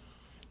stupid.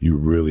 You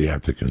really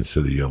have to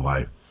consider your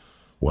life.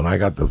 When I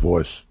got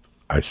divorced,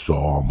 I saw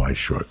all my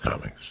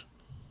shortcomings.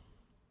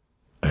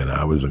 And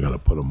I wasn't going to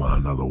put them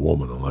on another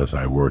woman unless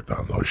I worked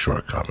on those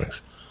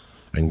shortcomings.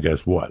 And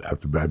guess what?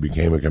 After I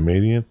became a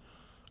comedian,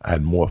 I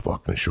had more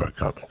fucking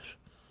shortcomings.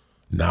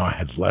 Now I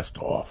had less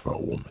to offer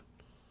a woman.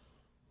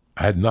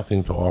 I had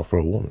nothing to offer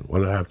a woman. What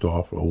did I have to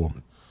offer a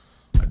woman?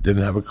 I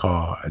didn't have a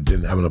car. I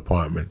didn't have an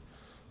apartment.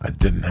 I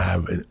didn't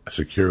have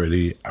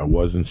security. I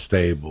wasn't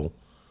stable.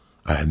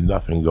 I had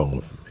nothing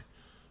going for me.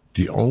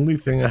 The only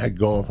thing I had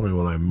going for me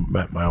when I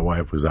met my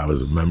wife was I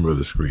was a member of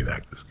the Screen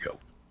Actors Guild.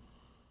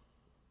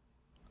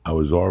 I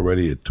was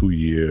already a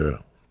 3-year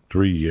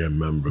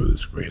member of the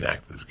Screen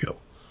Actors Guild.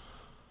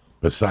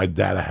 Besides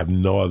that, I have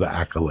no other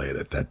accolade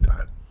at that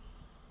time.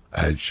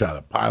 I had shot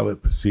a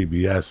pilot for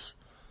CBS,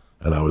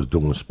 and I was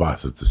doing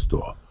spots at the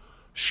store.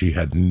 She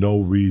had no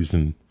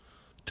reason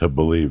to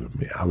believe in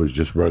me. I was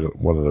just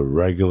one of the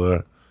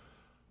regular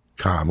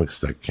comics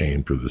that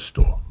came through the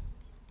store.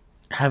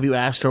 Have you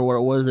asked her what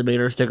it was that made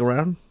her stick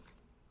around?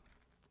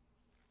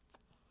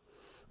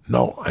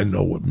 No, I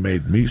know what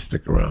made me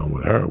stick around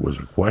with her was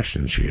a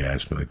question she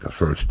asked me like the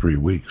first 3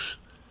 weeks.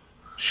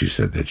 She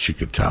said that she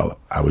could tell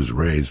I was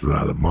raised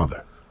without a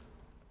mother.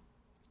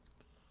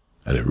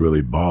 And it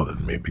really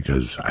bothered me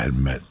because I had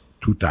met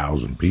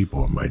 2,000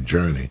 people on my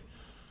journey,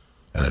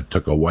 and it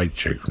took a white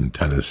chick from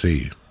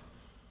Tennessee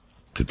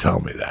to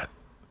tell me that.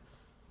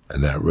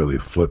 And that really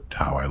flipped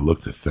how I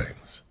looked at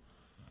things.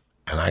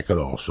 And I could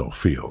also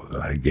feel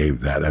that I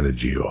gave that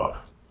energy off.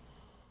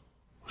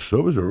 So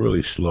it was a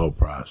really slow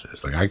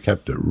process. Like I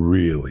kept it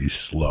really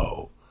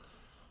slow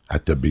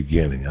at the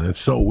beginning. And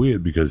it's so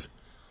weird because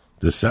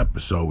this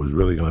episode was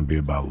really going to be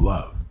about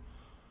love.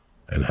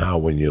 And how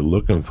when you're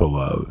looking for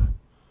love,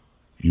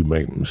 you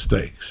make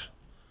mistakes.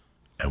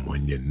 And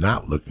when you're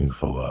not looking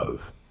for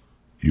love,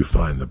 you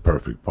find the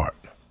perfect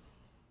partner.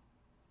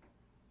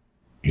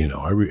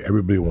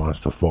 Everybody wants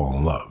to fall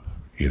in love,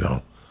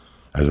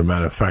 As a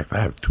matter of fact, I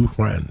have 2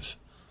 friends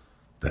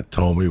that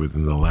told me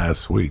within the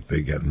last week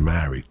they're getting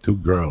married. 2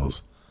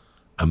 girls.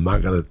 I'm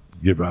not going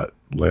to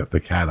let the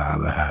cat out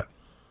of the hat.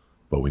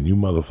 But when you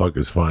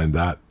motherfuckers find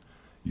out,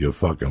 your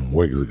fucking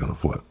wigs are going to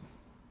flip.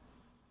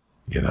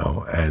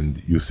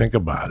 And you think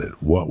about it.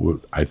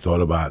 I thought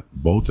about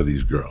both of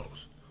these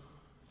girls.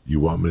 You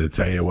want me to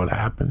tell you what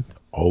happened?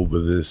 Over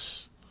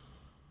this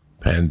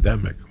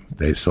pandemic,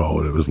 they saw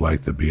what it was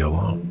like to be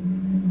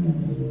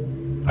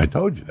alone. I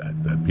told you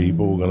that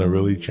people were going to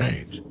really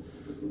change.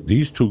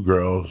 These 2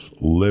 girls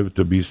lived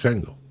to be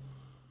single.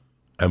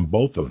 And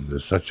both of them,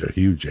 there's such a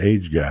huge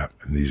age gap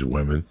in these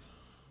women.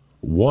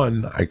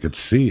 One, I could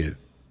see it,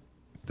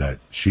 that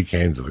she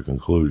came to the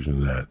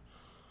conclusion that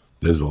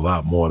there's a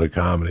lot more to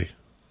comedy.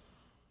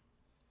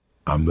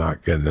 I'm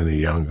not getting any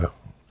younger,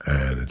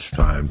 and it's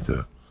time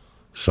to,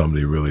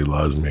 somebody really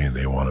loves me and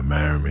they want to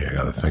marry me. I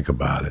got to think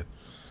about it.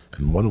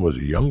 And one was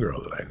a young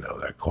girl that I know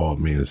that called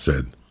me and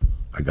said,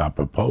 I got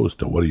proposed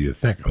to, what do you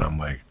think? And I'm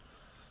like,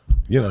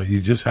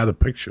 you just had a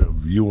picture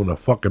of you in a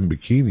fucking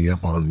bikini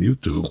up on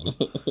YouTube,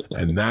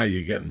 and now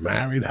you're getting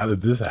married? How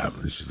did this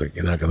happen? And she's like,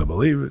 you're not going to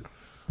believe it.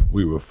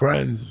 We were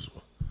friends.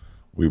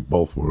 We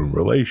both were in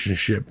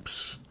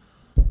relationships.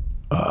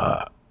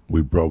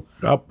 we broke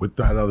up with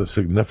that other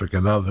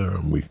significant other,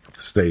 and we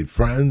stayed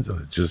friends,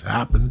 and it just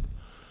happened.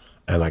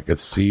 And I could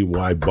see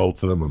why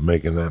both of them are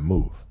making that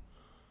move.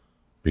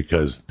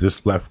 Because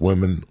this left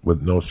women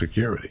with no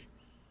security.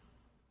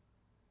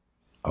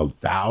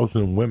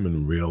 1,000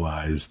 women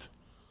realized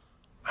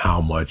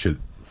how much it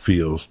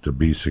feels to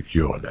be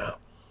secure now.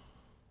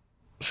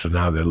 So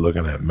now they're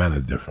looking at men a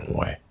different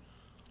way.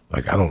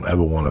 Like, I don't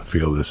ever want to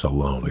feel this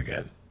alone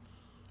again.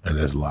 And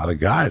there's a lot of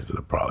guys that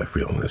are probably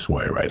feeling this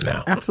way right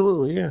now.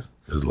 Absolutely, yeah.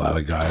 There's a lot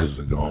of guys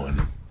that are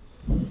going,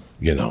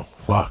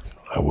 fuck,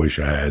 I wish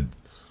I had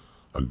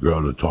a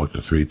girl to talk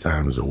to 3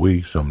 times a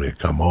week, somebody to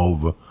come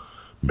over,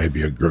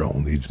 maybe a girl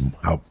who needs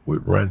help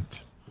with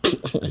rent.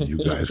 And you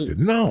guys could,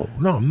 no,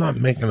 I'm not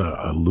making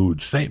a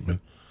lewd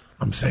statement.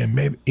 I'm saying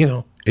maybe,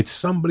 it's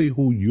somebody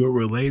who you're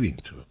relating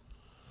to.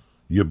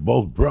 You're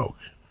both broke.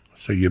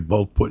 So you're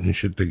both putting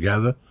shit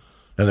together,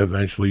 and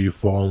eventually you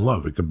fall in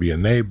love. It could be a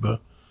neighbor.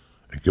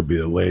 It could be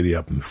a lady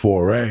up in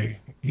 4A.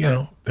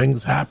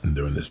 Things happen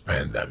during this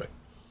pandemic.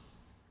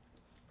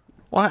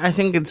 Well, I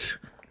think it's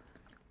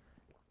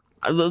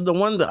the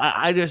one that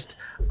I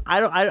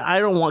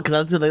don't want,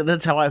 because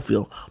that's how I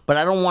feel. But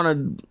I don't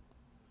want to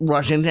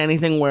rush into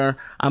anything where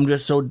I'm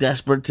just so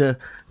desperate to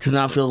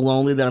not feel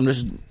lonely that I'm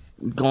just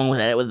going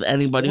with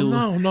anybody who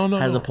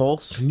has a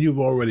pulse. And you've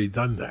already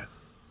done that.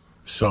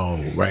 So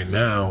right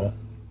now,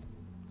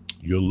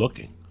 you're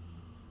looking.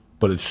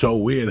 But it's so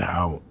weird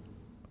how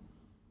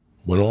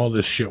when all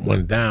this shit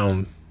went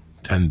down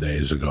 10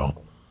 days ago,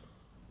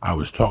 I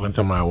was talking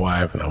to my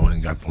wife, and I went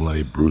and got the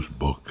Lenny Bruce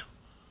book.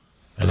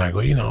 And I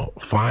go,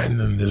 find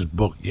in this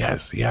book,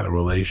 yes, he had a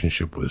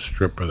relationship with a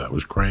stripper that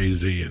was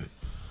crazy,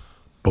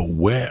 but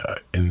where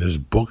in this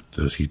book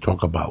does he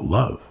talk about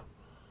love?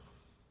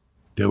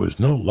 There was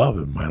no love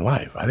in my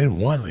life. I didn't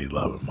want any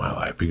love in my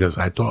life because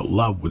I thought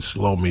love would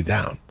slow me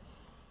down.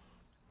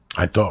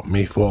 I thought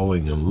me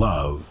falling in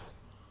love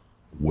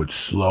would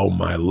slow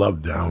my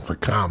love down for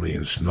comedy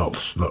and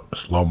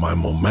slow my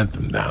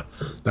momentum down.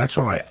 That's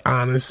what I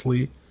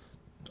honestly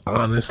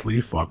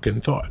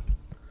fucking thought.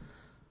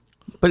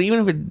 But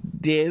even if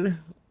it did,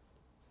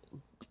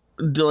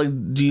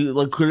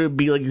 could it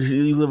be like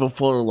you live a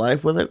fuller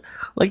life with it?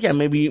 Like, yeah,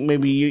 maybe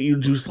you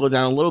do slow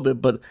down a little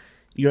bit, but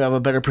you have a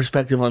better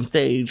perspective on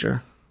stage,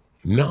 or?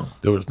 No,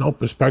 there was no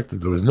perspective.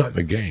 There was nothing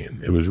to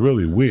gain. It was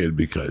really weird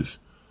because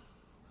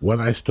when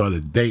I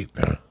started dating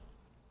her,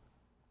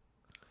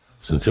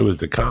 since it was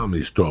the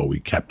Comedy Store,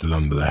 we kept it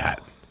under the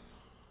hat.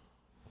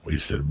 We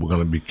said, we're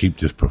going to keep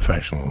this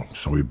professional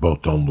so we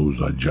both don't lose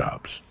our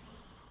jobs.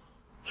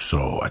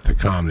 So at the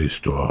Comedy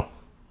Store,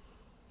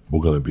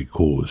 we're going to be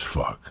cool as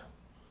fuck.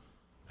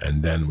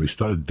 And then we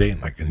started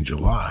dating like in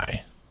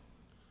July.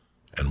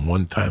 And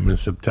one time in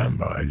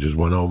September, I just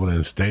went over there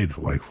and stayed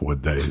for like 4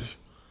 days.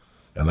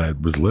 And I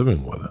was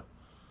living with her.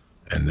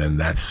 And then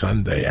that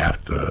Sunday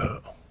after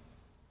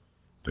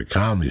the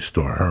Comedy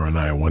Store, her and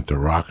I went to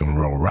Rock and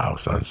Roll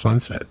Rouse on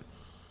Sunset.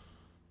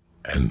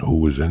 And who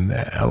was in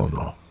there?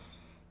 Eleanor.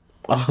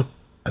 Oh.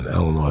 And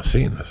Eleanor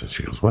seen us, and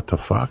she goes, what the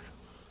fuck?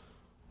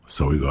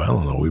 So we go,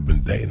 Eleanor, we've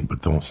been dating,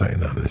 but don't say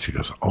nothing. And she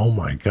goes, oh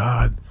my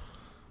God,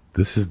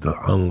 this is the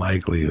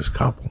unlikeliest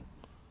couple.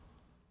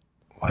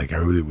 Like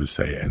everybody would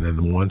say. And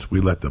then once we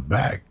let the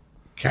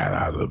cat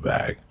out of the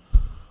bag,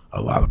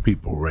 a lot of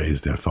people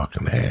raised their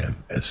fucking hand,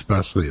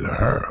 especially to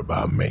her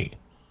about me.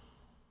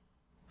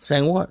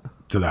 Saying what?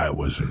 That I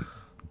wasn't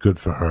good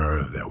for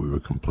her, that we were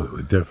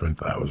completely different,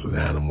 that I was an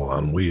animal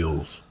on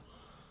wheels.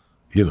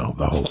 The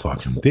whole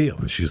fucking deal.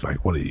 And she's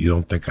like, what, you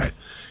don't think at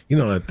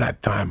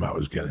that time I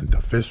was getting into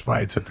fist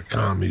fights at the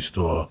Comedy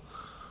Store.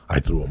 I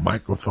threw a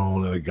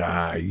microphone at a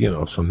guy,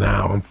 so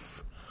now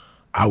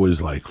I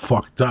was like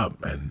fucked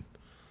up, and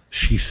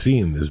she's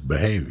seeing this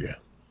behavior.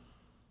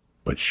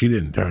 But she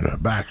didn't turn her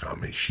back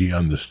on me. She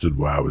understood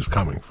where I was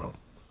coming from.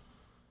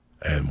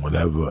 And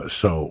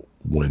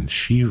when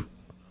she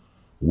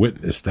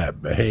witnessed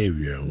that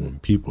behavior, and when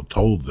people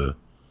told her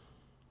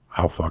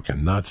how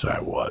fucking nuts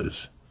I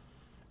was,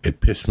 it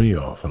pissed me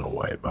off in a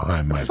way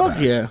behind my back.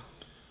 Yeah.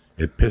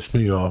 It pissed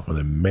me off, and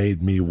it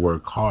made me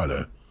work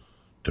harder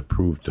to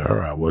prove to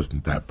her I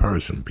wasn't that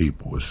person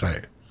people were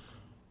saying.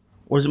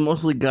 Was it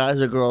mostly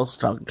guys or girls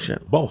talking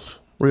shit? Both.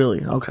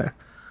 Really? Okay.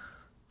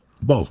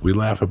 Both. We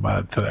laugh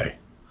about it today.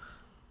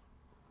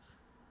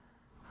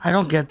 I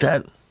don't get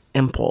that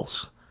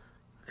impulse.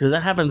 Because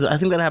that happens, I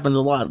think that happens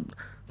a lot.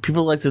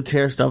 People like to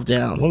tear stuff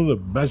down. One of the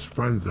best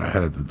friends I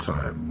had at the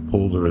time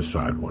pulled her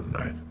aside one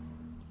night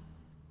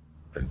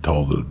and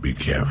told her to be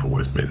careful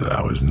with me, that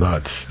I was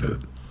nuts,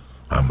 that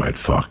I might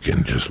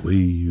fucking just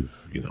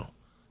leave,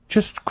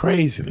 just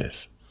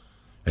craziness.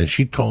 And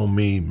she told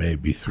me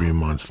maybe 3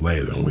 months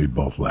later, and we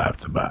both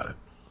laughed about it.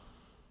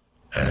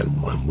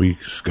 And when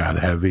weeks got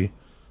heavy,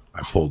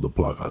 I pulled the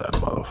plug on that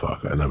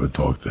motherfucker. I never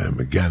talked to him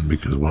again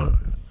because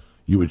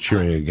you were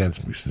cheering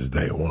against me since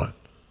day one.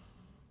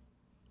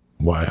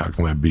 Why? How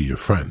can I be your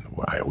friend?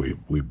 Why?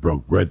 We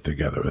broke bread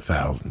together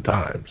 1,000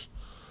 times.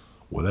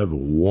 Whatever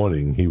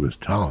warning he was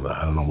telling her,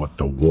 I don't know what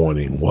the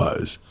warning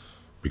was,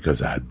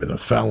 because I had been a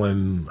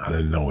felon. I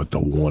didn't know what the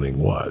warning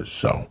was.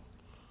 So,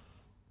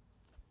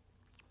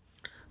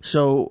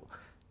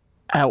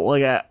 at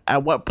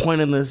what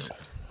point in this?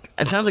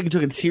 It sounds like you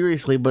took it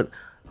seriously, but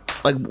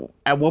like,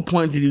 at what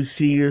point did you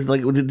see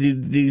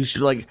did you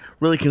like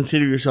really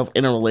consider yourself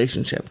in a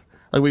relationship?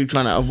 Like, were you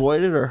trying to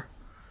avoid it, or?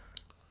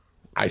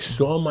 I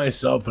saw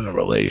myself in a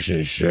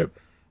relationship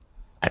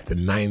at the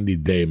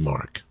 90-day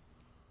mark,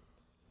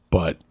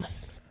 but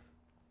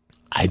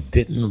I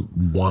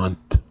didn't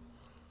want,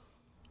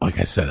 like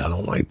I said, I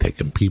don't like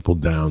taking people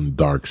down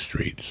dark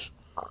streets.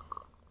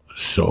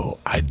 So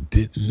I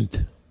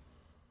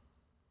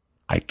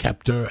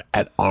kept her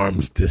at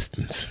arm's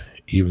distance,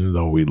 even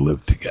though we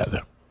lived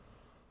together.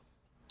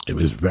 It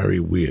was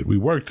very weird. We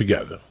worked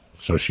together,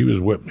 so she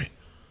was with me.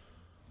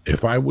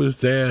 If I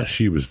was there,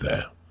 she was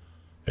there.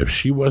 If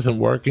she wasn't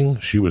working,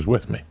 she was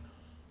with me.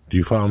 Do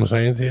you follow what I'm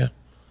saying to you?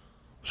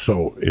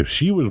 So if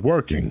she was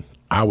working,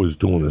 I was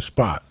doing a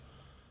spot.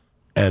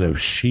 And if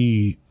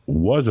she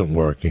wasn't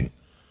working,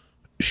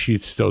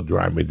 she'd still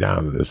drive me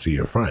down to see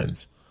her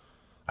friends.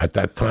 At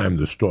that time,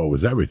 the store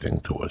was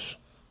everything to us.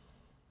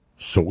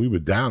 So we were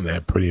down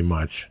there pretty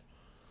much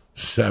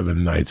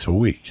 7 nights a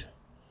week.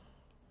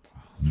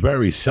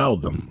 Very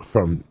seldom.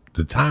 From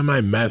the time I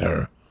met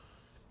her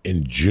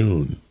in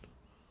June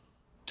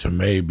to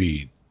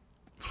maybe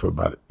for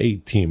about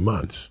 18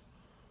 months,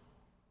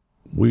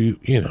 we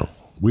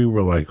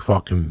were like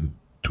fucking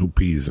 2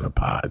 peas in a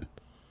pod.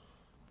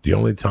 The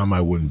only time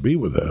I wouldn't be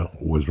with her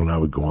was when I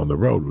would go on the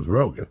road with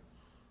Rogan.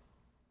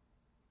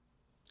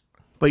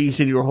 But you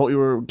said you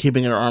were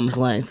keeping her at arm's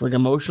length, like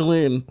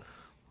emotionally, and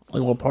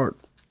like what part?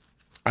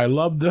 I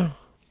loved her.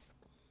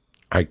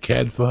 I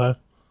cared for her.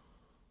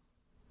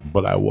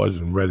 But I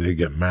wasn't ready to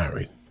get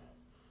married.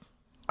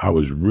 I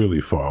was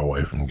really far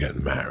away from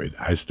getting married.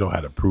 I still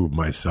had to prove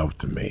myself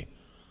to me.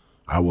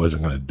 I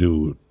wasn't going to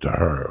do to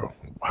her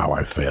how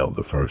I failed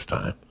the first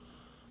time.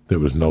 There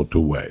was no 2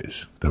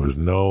 ways. There was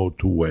no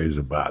 2 ways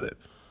about it.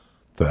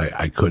 That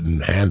I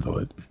couldn't handle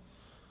it.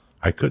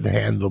 I couldn't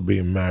handle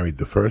being married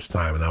the first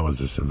time, and I was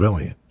a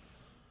civilian.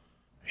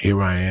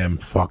 Here I am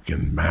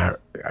fucking married.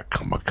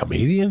 I'm a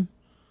comedian?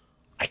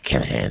 I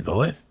can't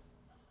handle it.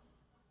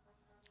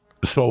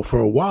 So for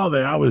a while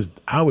there, I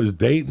was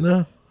dating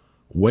her,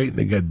 waiting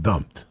to get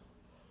dumped.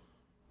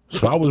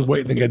 So I was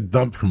waiting to get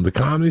dumped from the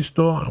Comedy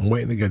Store. I'm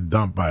waiting to get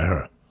dumped by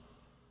her.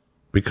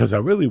 Because I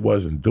really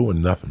wasn't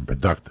doing nothing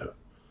productive.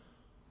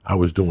 I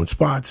was doing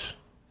spots.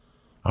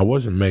 I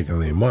wasn't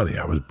making any money.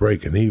 I was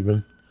breaking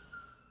even.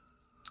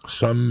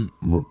 Some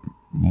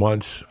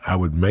months I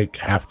would make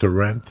half the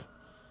rent.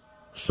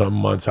 Some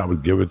months I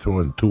would give it to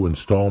her in 2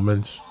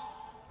 installments.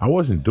 I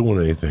wasn't doing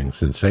anything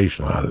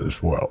sensational out of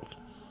this world.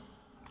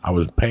 I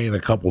was paying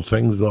a couple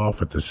things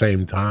off at the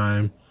same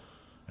time.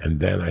 And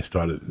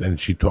then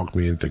she talked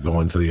me into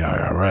going to the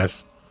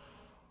IRS.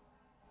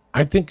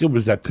 I think it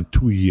was at the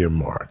 2-year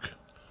mark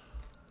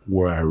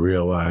where I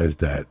realized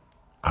that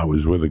I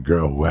was with a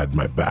girl who had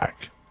my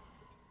back.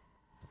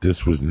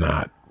 This was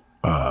not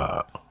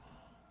a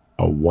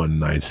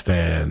one-night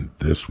stand.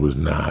 This was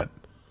not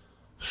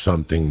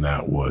something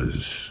that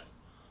was,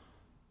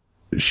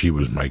 she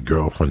was my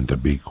girlfriend to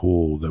be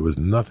cool. There was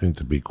nothing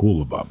to be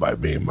cool about by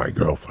being my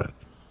girlfriend.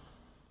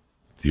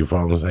 Do you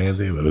follow what I'm saying?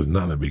 There was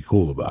nothing to be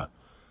cool about.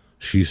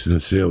 She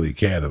sincerely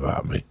cared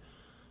about me,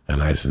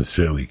 and I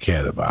sincerely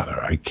cared about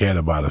her. I cared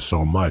about her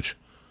so much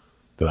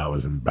that I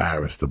was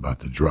embarrassed about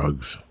the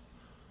drugs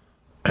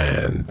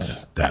and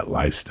that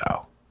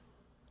lifestyle.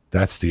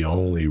 That's the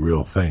only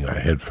real thing I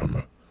hid from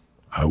her.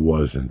 I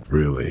wasn't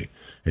really.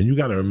 And you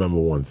got to remember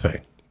one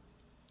thing.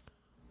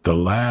 The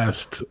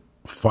last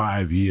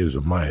 5 years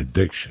of my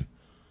addiction,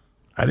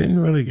 I didn't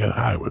really get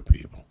high with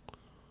people.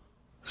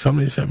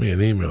 Somebody sent me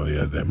an email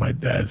the other day. My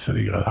dad said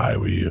he got high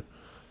with you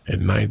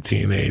in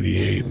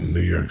 1988 in New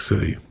York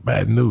City.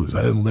 Bad news.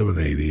 I didn't live in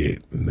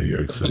 88 in New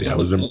York City. I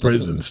was in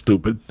prison,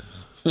 stupid.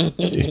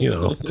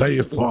 Tell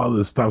your father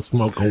to stop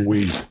smoking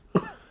weed,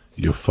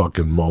 you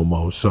fucking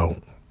Momo. So,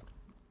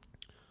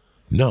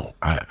 no,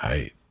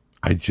 I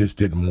just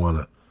didn't want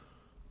to.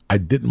 I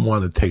didn't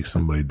want to take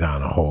somebody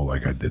down a hole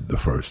like I did the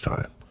first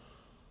time.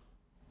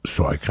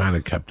 So I kind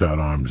of kept her at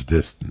arm's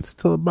distance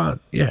till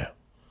about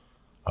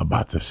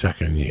the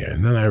second year.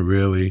 And then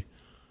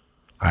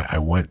I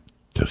went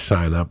to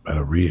sign up at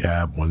a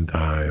rehab one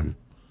time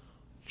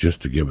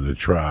just to give it a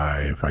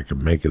try. If I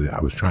could make it,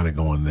 I was trying to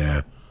go in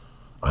there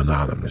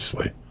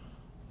anonymously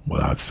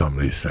without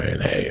somebody saying,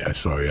 hey, I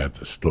saw you at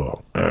the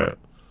store.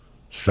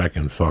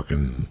 Second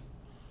fucking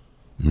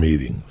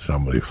meeting,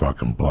 somebody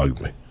fucking plugged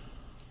me.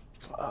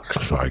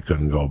 So I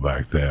couldn't go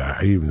back there.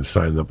 I even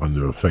signed up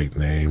under a fake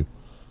name.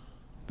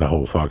 The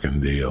whole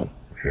fucking deal,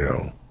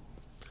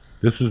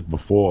 This is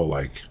before,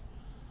 like,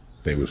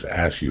 they was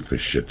ask you for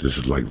shit. This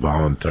is like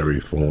voluntary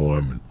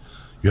form. And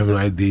you have an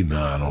ID?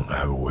 No, I don't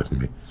have it with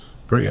me.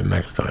 Bring it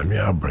next time.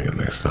 Yeah, I'll bring it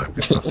next time.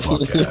 Get the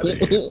fuck out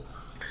of here.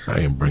 I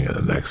ain't bringing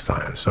it next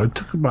time. So it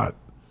took about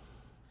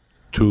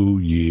 2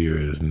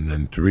 years and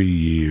then 3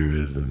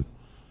 years. And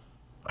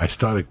I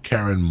started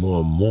caring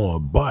more and more.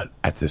 But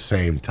at the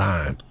same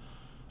time,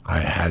 I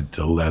had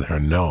to let her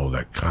know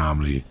that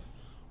comedy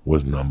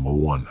was number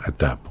one at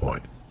that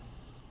point.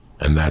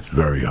 And that's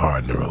very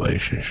hard in a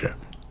relationship.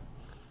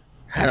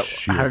 How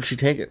did she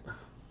take it?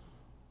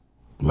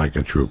 Like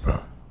a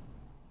trooper.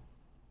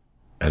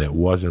 And it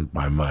wasn't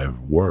by my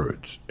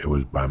words, it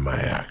was by my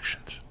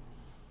actions.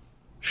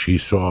 She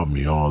saw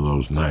me all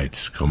those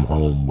nights come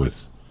home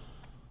with,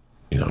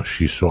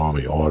 she saw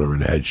me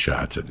ordering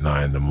headshots at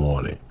 9 in the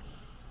morning.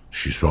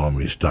 She saw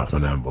me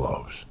stuffing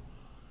envelopes.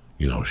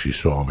 She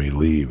saw me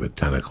leave at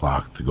 10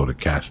 o'clock to go to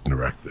casting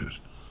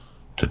directors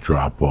to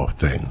drop off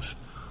things.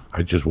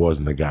 I just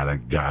wasn't the guy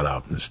that got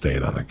up and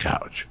stayed on the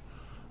couch.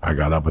 I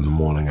got up in the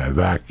morning, I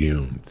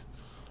vacuumed,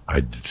 I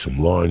did some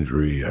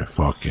laundry, I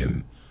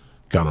fucking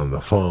got on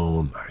the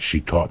phone.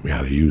 She taught me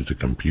how to use the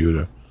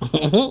computer.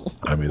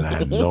 I mean, I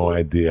had no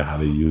idea how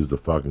to use the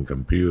fucking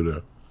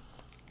computer.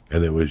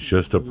 And it was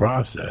just a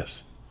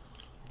process.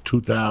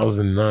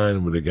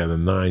 2009, we together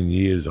 9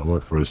 years. I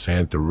went for a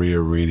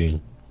Santeria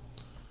reading.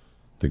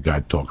 The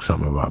guy talked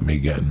something about me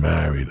getting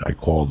married. I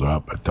called her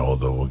up. I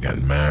told her we're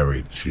getting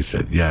married. She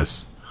said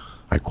yes.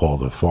 I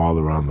called her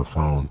father on the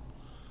phone.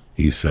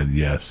 He said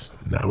yes.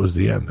 And that was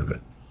the end of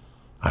it.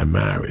 I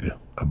married her.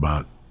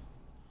 About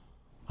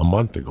a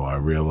month ago, I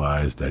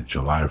realized that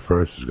July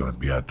 1st is going to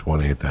be our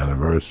 20th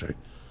anniversary.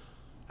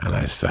 And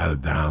I sat her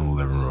down in the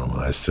living room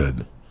and I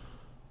said,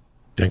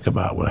 think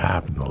about what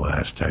happened the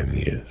last 10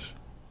 years.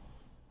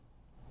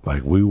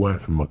 Like, we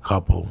went from a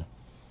couple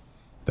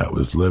that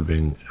was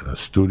living in a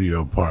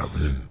studio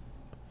apartment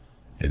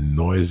in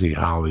noisy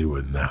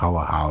Hollywood, in the hell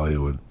of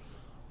Hollywood,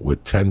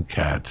 with 10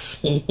 cats,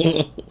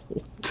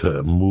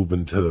 to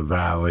moving to the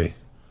valley,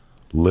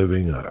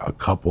 living a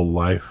couple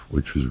life,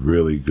 which was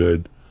really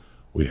good.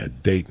 We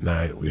had date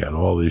night. We had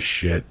all this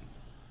shit.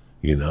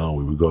 We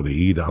would go to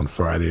eat on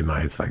Friday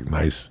nights, like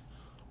nice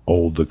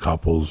older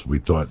couples. We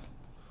thought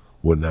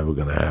we're never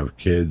going to have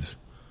kids.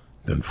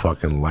 Then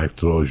fucking life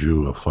throws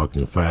you a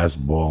fucking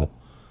fastball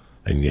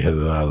and you hit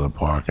it out of the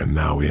park, and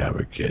now we have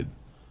a kid.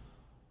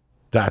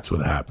 That's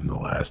what happened the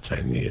last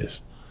 10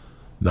 years.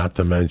 Not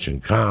to mention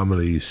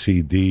comedy,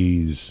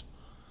 CDs,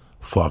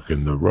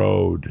 fucking the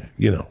road,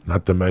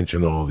 not to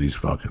mention all these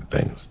fucking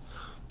things.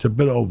 It's a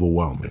bit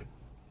overwhelming.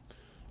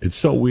 It's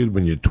so weird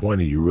when you're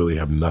 20, you really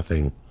have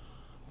nothing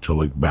to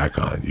look back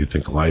on. You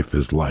think life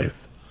is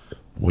life.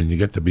 When you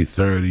get to be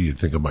 30, you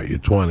think about your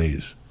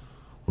 20s.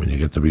 When you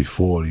get to be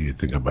 40, you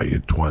think about your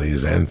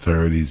 20s and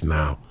 30s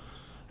now.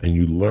 And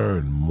you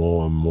learn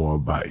more and more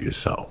about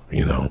yourself,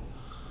 And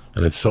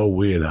it's so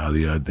weird how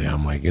the other day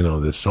I'm like,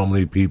 there's so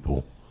many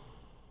people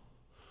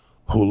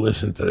who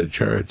listen to the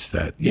church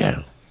that,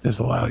 yeah, there's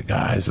a lot of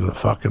guys that are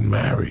fucking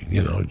married,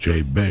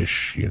 Jay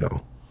Bish,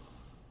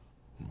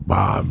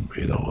 Bob,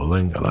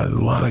 Linga, there's a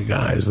lot of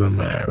guys that are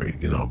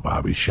married,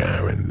 Bobby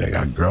Sharon, they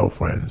got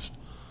girlfriends.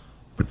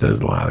 But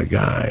there's a lot of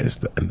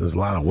guys, and there's a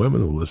lot of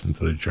women who listen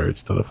to the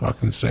church that are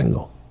fucking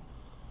single,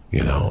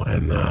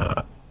 and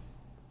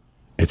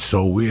it's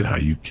so weird how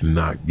you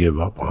cannot give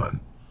up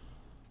on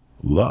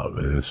love.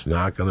 And it's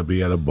not going to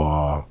be at a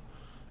bar.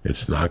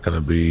 It's not going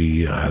to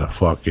be at a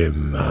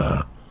fucking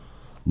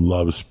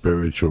love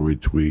spiritual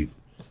retreat.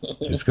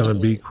 It's going to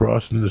be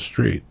crossing the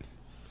street.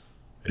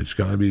 It's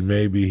going to be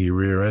maybe he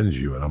rear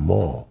ends you at a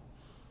mall.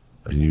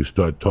 And you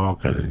start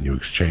talking and you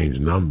exchange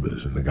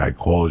numbers. And the guy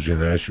calls you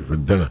and asks you for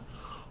dinner.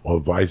 Or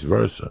vice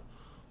versa.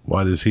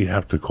 Why does he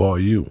have to call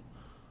you?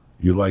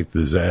 You like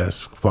this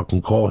ass?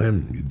 Fucking call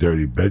him, you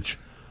dirty bitch.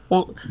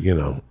 Well,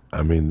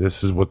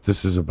 this is what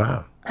this is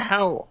about.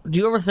 How do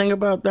you ever think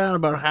about that?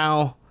 About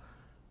how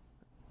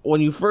when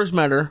you first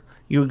met her,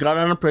 you got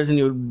out of prison,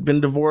 you had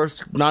been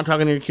divorced, not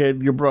talking to your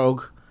kid, you're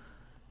broke.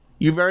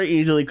 You very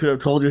easily could have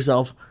told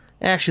yourself,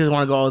 she doesn't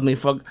want to go out with me.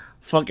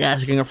 Fuck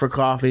asking her for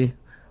coffee.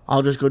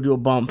 I'll just go do a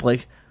bump.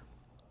 Like,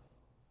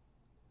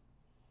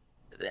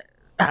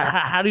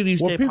 how do you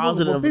stay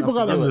positive? What people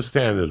got to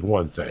understand is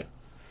one thing.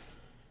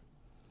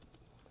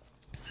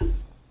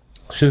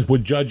 Since we're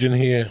judging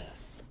here,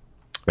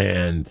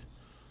 and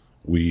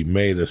we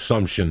made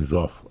assumptions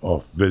off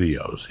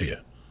videos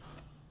here.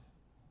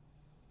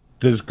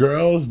 There's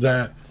girls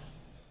that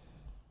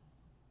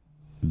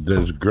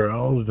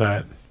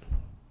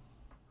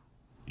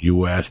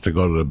you ask to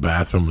go to the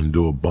bathroom and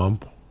do a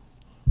bump,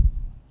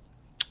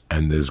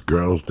 and there's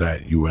girls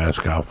that you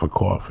ask out for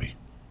coffee.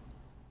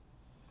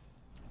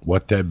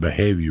 What their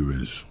behavior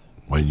is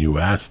when you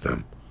ask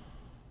them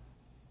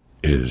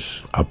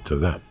is up to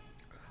them.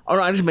 Oh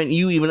no, I just meant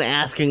you even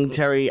asking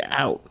Terry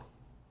out,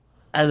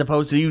 as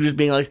opposed to you just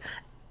being like,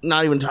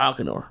 not even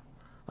talking to her,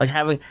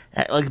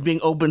 like being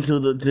open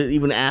to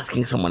even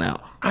asking someone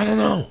out. I don't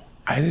know.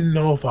 I didn't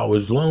know if I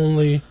was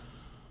lonely.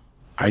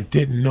 I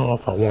didn't know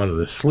if I wanted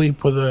to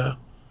sleep with her.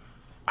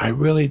 I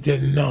really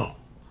didn't know.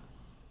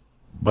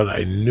 But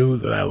I knew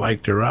that I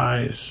liked her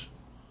eyes.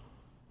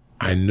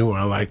 I knew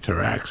I liked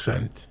her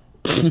accent.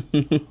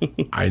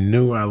 I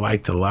knew I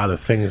liked a lot of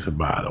things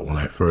about her when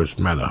I first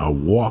met her. Her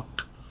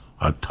walk,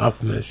 her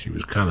toughness. She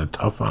was kind of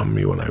tough on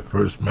me when I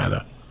first met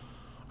her.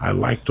 I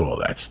liked all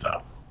that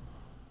stuff.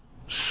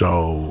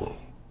 So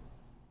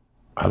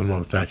I don't know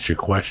if that's your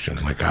question.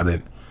 Like, I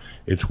didn't.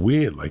 It's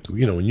weird. Like,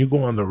 you know, when you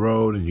go on the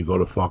road and you go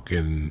to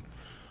fucking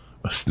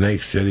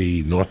Snake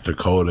City, North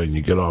Dakota, and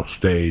you get off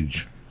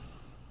stage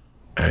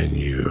and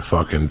you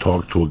fucking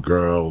talk to a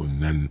girl,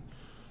 and then,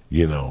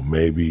 you know,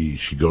 maybe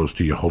she goes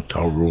to your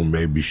hotel room,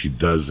 maybe she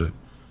doesn't.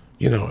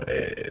 You know,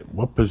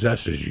 what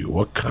possesses you?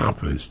 What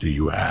confidence do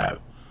you have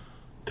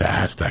to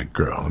ask that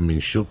girl? I mean,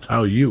 she'll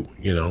tell you,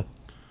 you know.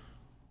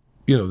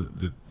 You know,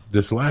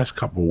 this last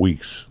couple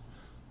weeks,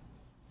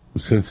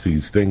 since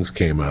these things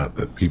came out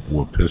that people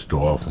were pissed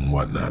off and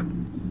whatnot,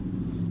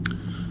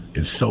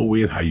 it's so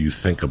weird how you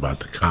think about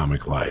the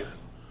comic life.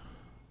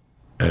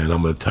 And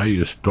I'm going to tell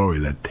you a story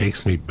that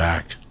takes me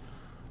back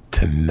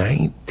to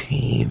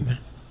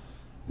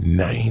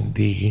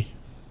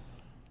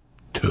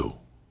 1992.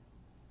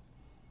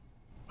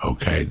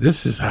 Okay,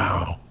 this is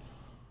how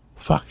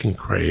fucking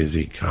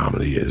crazy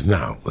comedy is.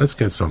 Now, let's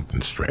get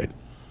something straight.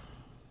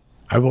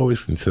 I've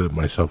always considered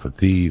myself a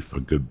thief,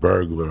 a good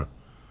burglar.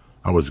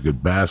 I was a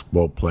good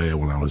basketball player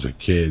when I was a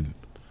kid.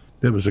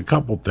 There was a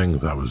couple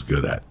things I was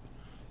good at.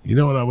 You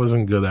know what I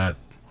wasn't good at?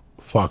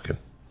 Fucking.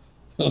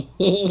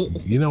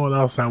 You know what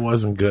else I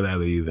wasn't good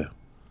at either?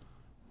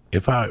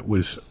 If I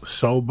was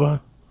sober,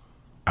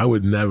 I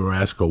would never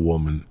ask a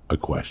woman a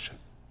question.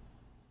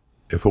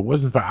 If it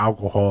wasn't for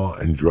alcohol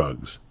and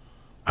drugs,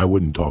 I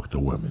wouldn't talk to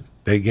women.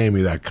 They gave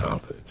me that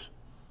confidence.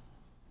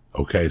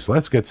 Okay, so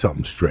let's get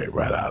something straight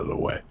right out of the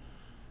way.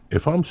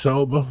 If I'm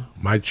sober,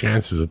 my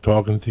chances of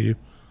talking to you,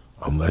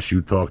 unless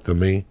you talk to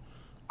me,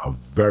 are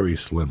very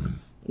slim.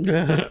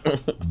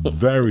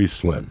 Very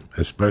slim,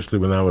 especially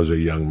when I was a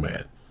young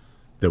man.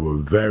 They were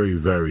very,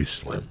 very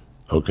slim,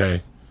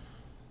 okay?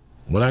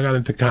 When I got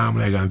into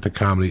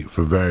comedy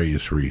for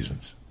various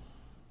reasons.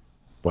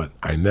 But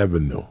I never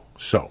knew.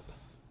 So,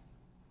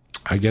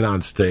 I get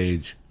on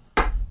stage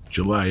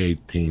July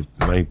 18th,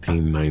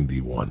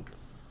 1991.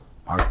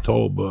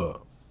 October,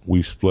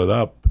 we split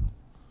up.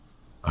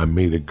 I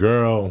meet a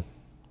girl.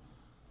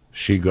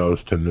 She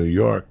goes to New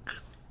York.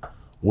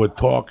 We're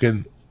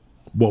talking,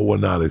 but we're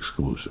not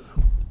exclusive.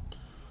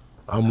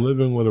 I'm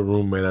living with a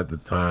roommate at the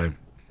time.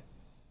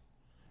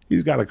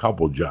 He's got a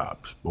couple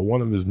jobs, but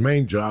one of his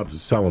main jobs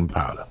is selling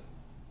powder.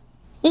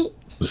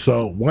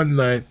 So one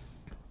night,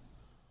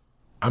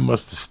 I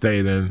must have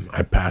stayed in.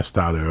 I passed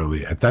out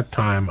early. At that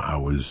time, I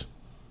was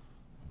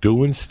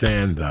doing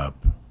stand-up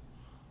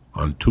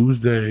on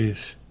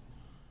Tuesdays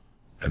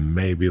and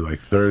maybe like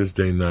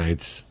Thursday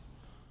nights,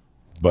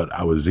 but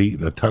I was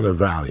eating a ton of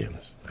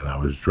Valiums and I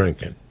was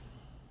drinking.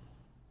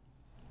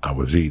 I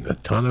was eating a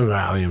ton of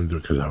Valium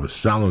because I was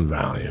selling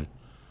Valium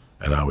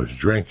and I was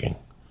drinking,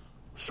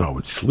 so I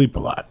would sleep a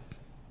lot.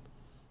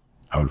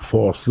 I would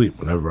fall asleep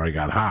whenever I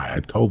got high. I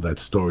told that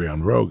story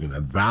on Rogan,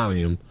 that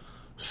Valium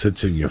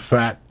sits in your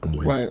fat and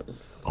when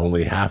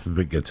only half of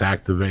it gets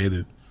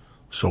activated.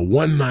 So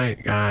one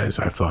night, guys,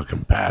 I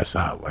fucking pass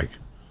out like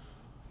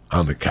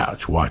on the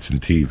couch watching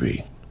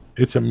TV.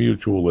 It's a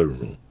mutual living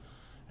room.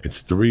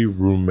 It's 3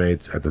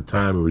 roommates. At the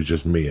time, it was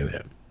just me and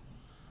him.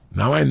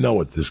 Now I know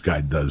what this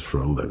guy does for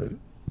a living,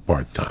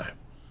 part-time.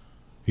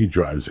 He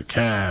drives a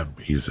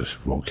cab. He's a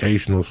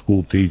vocational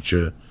school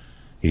teacher.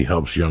 He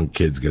helps young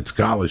kids get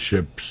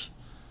scholarships.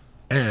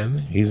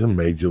 And he's a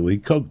major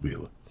league coke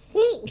dealer.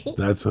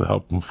 That's what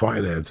helped him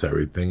finance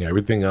everything.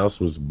 Everything else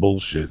was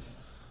bullshit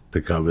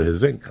to cover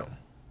his income.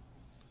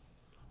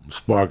 I'm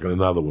sparking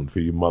another one for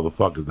you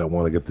motherfuckers that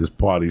want to get this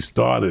party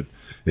started.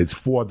 It's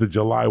 4th of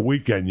July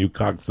weekend, you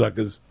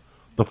cocksuckers.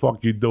 The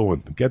fuck you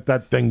doing? Get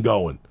that thing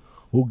going.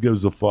 Who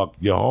gives a fuck?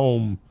 You're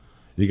home.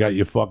 You got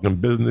your fucking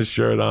business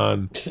shirt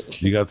on.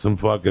 You got some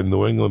fucking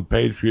New England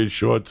Patriot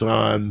shorts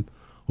on.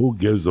 Who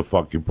gives a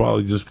fuck? You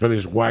probably just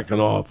finished whacking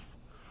off.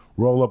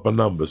 Roll up a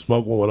number.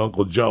 Smoke one with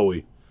Uncle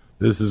Joey.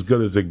 This is as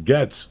good as it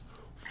gets.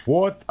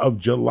 4th of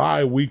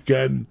July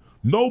weekend.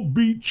 No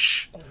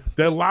beach.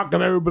 They're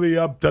locking everybody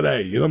up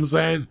today. You know what I'm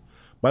saying?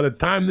 By the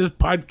time this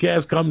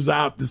podcast comes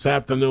out this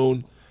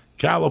afternoon,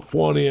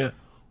 California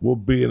will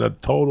be in a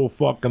total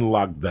fucking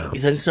lockdown. You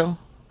think so?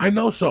 I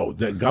know so.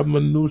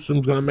 Governor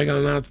Newsom's going to make an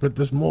announcement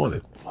this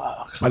morning.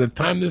 Fuck. By the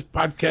time this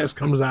podcast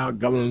comes out,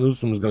 Governor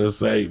Newsom's going to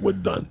say, we're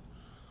done.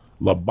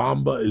 La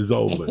Bamba is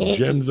over.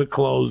 Gyms are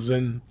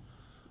closing.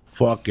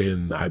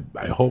 Fucking,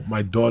 I hope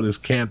my daughter's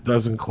camp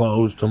doesn't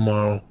close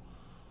tomorrow.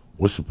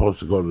 We're supposed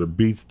to go to the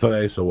beach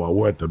today, so while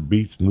we're at the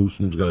beach,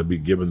 Newsom's going to be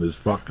giving this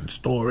fucking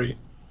story.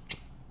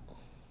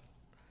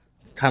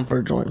 Time for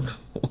a joint.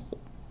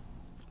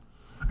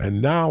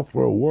 And now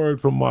for a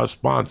word from our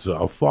sponsor,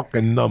 a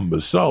fucking number.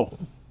 So,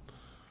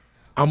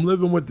 I'm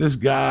living with this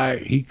guy.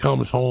 He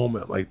comes home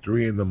at like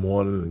 3 in the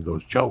morning and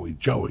goes, Joey,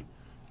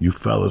 you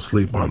fell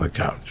asleep on the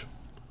couch.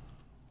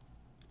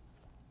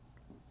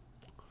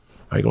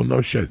 I go,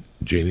 no shit,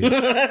 Genie.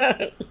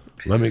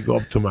 Let me go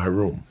up to my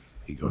room.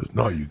 He goes,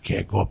 no, you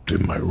can't go up to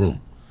my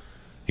room.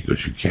 He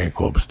goes, you can't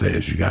go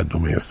upstairs. You got to do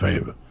me a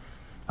favor.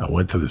 I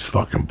went to this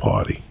fucking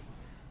party.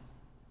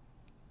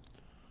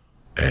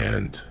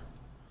 And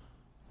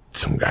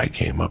some guy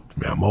came up to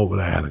me. I'm over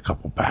there. I had a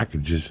couple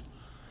packages.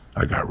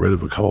 I got rid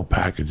of a couple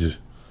packages.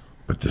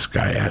 But this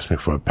guy asked me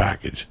for a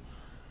package.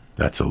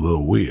 That's a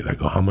little weird. I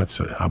go,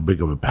 how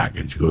big of a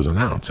package? He goes, an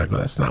ounce. I go,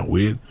 that's not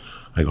weird.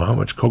 I go, how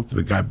much coke did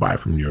the guy buy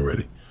from you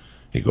already?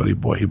 He goes, he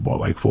bought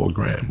like 4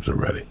 grams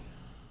already.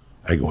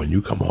 I go, when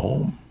you come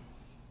home,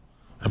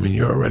 I mean,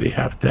 you're already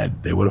half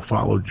dead. They would have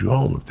followed you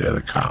home if they're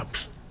the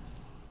cops.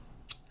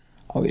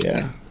 Oh,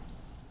 yeah.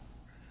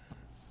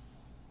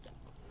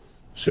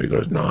 So he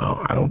goes,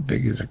 no, I don't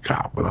think he's a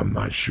cop, but I'm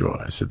not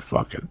sure. I said,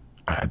 fuck it.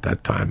 At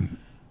that time,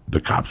 the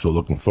cops were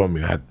looking for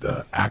me. I had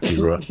the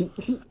Acura.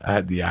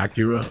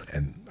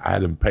 And I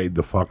hadn't paid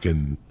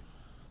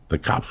the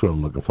cops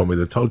weren't looking for me,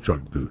 the tow truck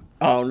dude.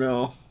 Oh,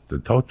 no. The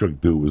tow truck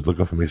dude was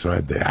looking for me, so I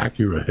had the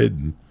Acura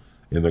hidden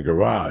in the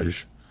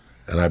garage,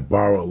 and I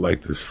borrowed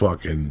like this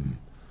fucking,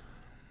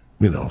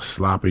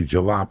 sloppy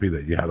jalopy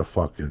that you had to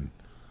fucking,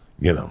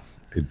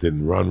 it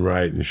didn't run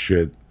right and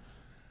shit,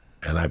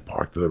 and I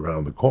parked it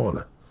around the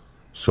corner.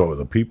 So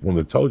the people in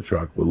the tow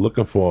truck were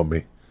looking for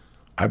me.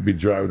 I'd be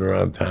driving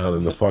around town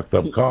in the fucked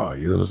up car,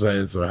 you know what I'm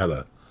saying? So I had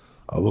a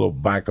little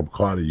backup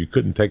car that you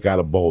couldn't take out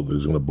a boulder. It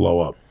was going to blow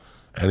up.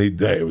 Any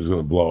day it was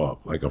going to blow up.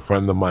 Like a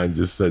friend of mine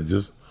just said,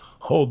 just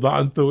hold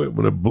on to it.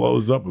 When it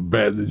blows up,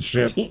 abandon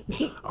ship.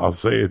 I'll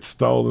say it's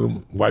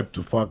stolen, wipe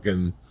the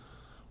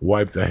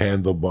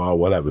handlebar,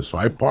 whatever. So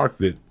I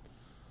parked it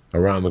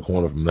around the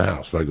corner from the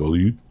house. So I go,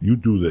 you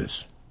do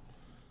this.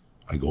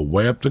 I go,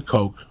 weigh up the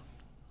coke.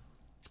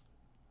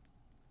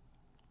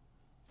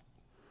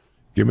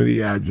 Give me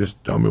the address.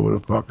 Tell me where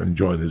the fucking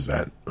joint is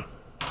at.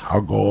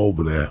 I'll go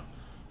over there.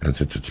 And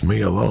since it's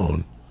me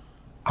alone,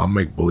 I'll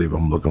make believe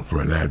I'm looking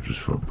for an address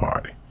for a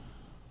party.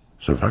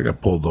 So if I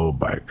get pulled over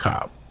by a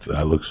cop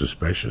that looks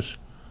suspicious,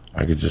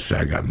 I could just say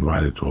I got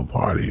invited to a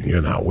party and you're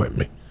not with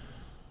me.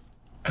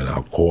 And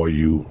I'll call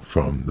you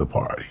from the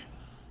party.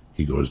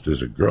 He goes,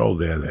 there's a girl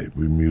there that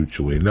we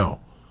mutually know.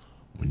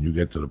 When you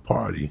get to the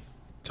party,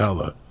 tell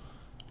her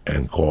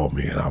and call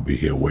me and I'll be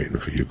here waiting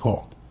for your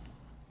call.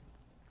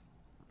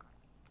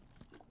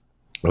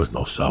 There was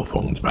no cell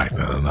phones back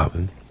then or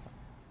nothing.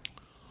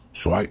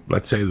 So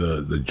let's say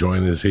the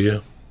joint is here.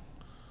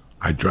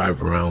 I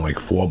drive around like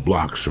 4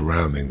 blocks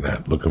surrounding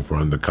that looking for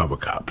undercover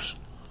cops.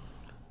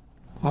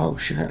 Oh,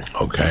 shit.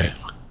 Okay.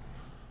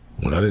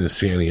 When I didn't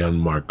see any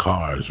unmarked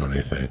cars or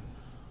anything,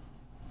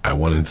 I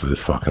went into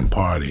this fucking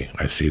party.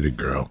 I see the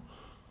girl.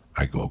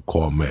 I go,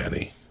 call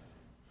Manny.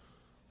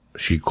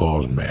 She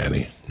calls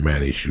Manny.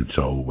 Manny shoots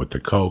over with the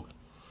coke.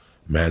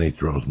 Manny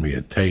throws me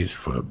a taste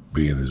for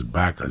being his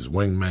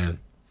wingman.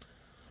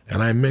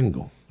 And I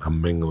mingle.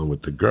 I'm mingling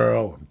with the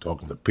girl. I'm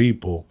talking to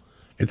people.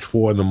 It's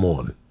 4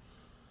 a.m.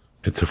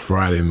 It's a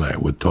Friday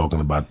night. We're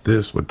talking about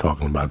this. We're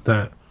talking about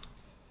that.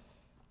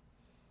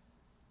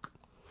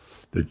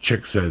 The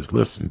chick says,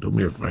 listen, do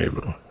me a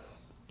favor.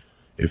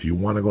 If you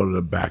want to go to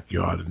the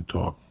backyard and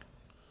talk,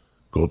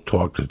 go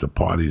talk because the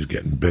party's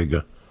getting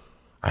bigger.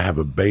 I have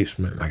a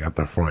basement and I got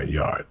the front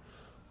yard.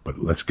 But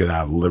let's get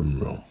out of the living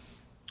room.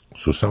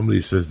 So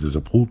somebody says there's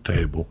a pool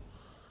table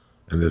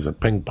and there's a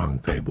ping pong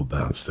table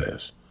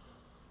downstairs.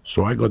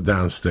 So I go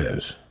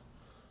downstairs.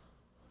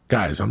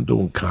 Guys, I'm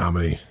doing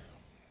comedy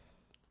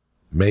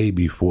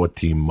maybe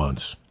 14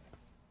 months.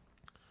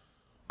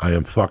 I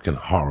am fucking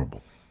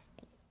horrible.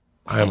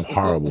 I am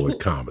horrible at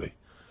comedy.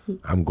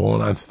 I'm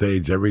going on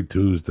stage every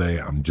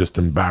Tuesday. I'm just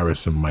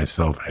embarrassing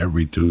myself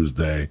every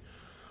Tuesday.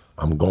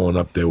 I'm going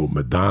up there with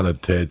Madonna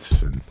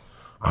tits, and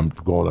I'm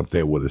going up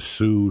there with a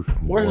suit.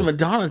 What does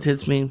Madonna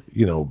tits mean?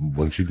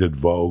 When she did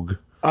Vogue.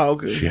 Oh,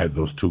 okay. She had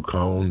those 2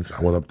 cones. I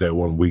went up there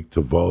 1 week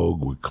to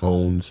Vogue with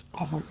cones.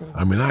 Oh, my God.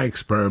 I mean, I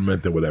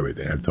experimented with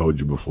everything. I told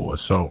you before.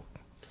 So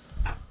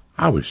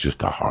I was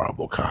just a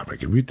horrible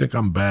comic. If you think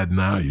I'm bad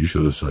now, you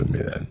should have seen me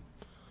then.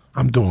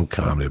 I'm doing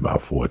comedy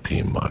about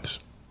 14 months.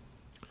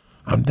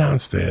 I'm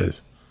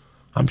downstairs.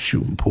 I'm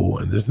shooting pool,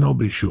 and there's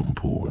nobody shooting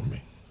pool with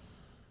me.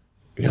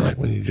 Like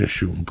when you're just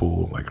shooting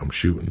pool, like I'm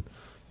shooting,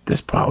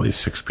 there's probably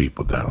 6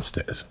 people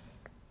downstairs.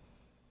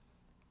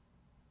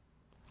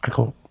 I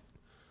go,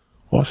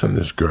 all of a sudden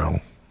this girl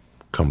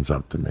comes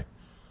up to me.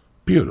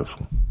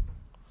 Beautiful.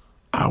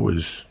 I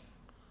was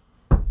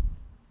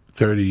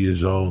 30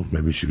 years old.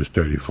 Maybe she was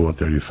 34,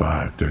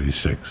 35,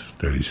 36,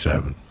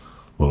 37.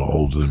 A little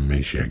older than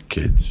me. She had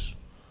kids.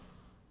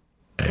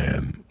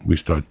 And we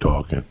start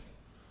talking.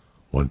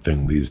 One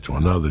thing leads to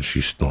another.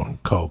 She's snorting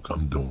coke.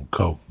 I'm doing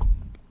coke.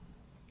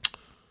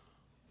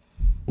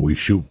 We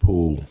shoot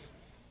pool.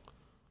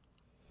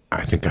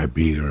 I think I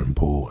beat her in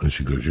pool. And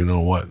she goes, you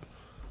know what?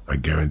 I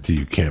guarantee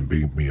you can't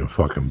beat me in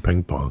fucking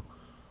ping pong.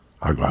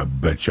 I go, I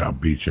bet you I'll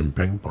beat you in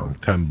ping pong.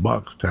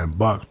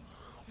 $10.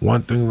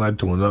 One thing led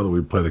to another.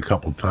 We played a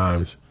couple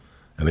times.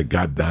 And it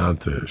got down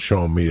to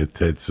showing me a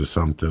tits or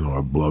something or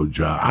a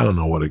blowjob. I don't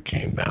know what it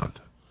came down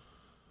to.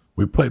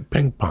 We played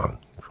ping pong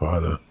for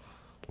her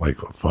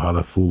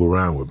to fool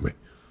around with me.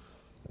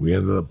 We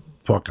ended up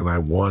fucking, I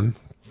won.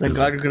 Thank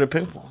God you're good at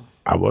ping pong.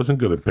 I wasn't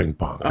good at ping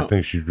pong. I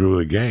think she drew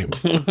the game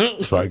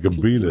so I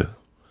could beat her.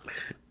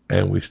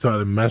 And we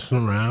started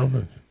messing around.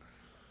 And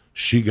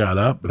she got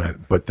up,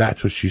 but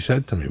that's what she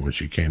said to me when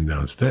she came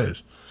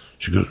downstairs.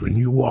 She goes, when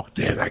you walked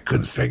in, I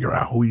couldn't figure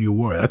out who you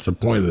were. That's the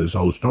point of this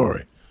whole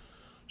story.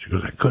 She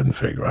goes, I couldn't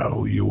figure out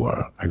who you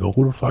were. I go,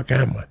 who the fuck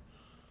am I?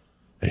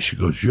 And she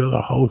goes, you're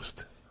the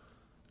host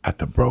at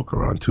the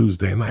Broker on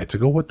Tuesday nights. I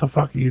go, what the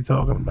fuck are you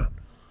talking about?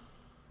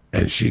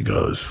 And she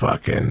goes,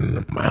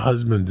 fucking, my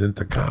husband's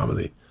into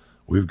comedy.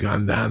 We've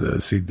gone down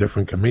to see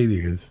different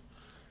comedians.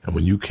 And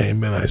when you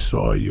came in, I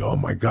saw you. Oh,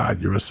 my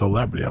God, you're a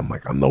celebrity. I'm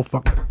like, I'm no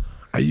fucking...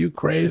 Are you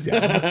crazy?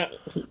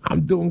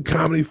 I'm doing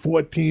comedy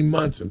 14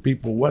 months. And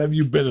people, what have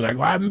you been in? I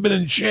go, I haven't been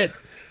in shit.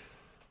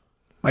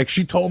 Like,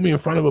 she told me in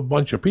front of a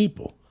bunch of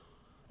people.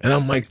 And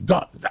I'm like,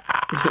 no,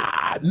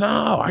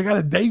 I got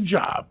a day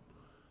job.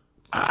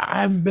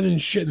 I haven't been in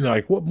shit. And they're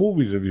like, what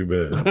movies have you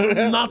been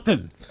in?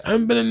 Nothing. I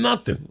haven't been in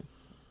nothing.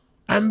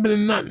 I haven't been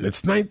in nothing.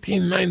 It's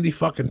 1990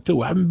 fucking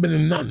 2. I haven't been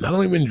in nothing. I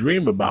don't even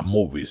dream about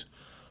movies.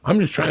 I'm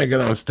just trying to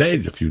get on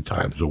stage a few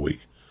times a week.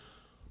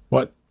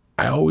 But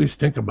I always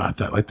think about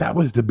that. Like, that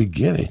was the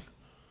beginning.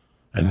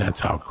 And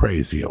that's how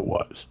crazy it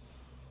was.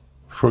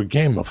 For a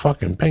game of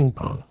fucking ping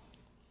pong.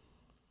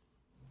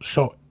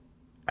 So,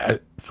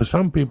 for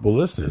some people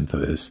listening to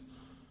this,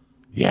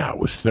 yeah, I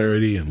was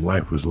 30 and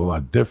life was a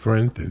lot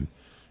different and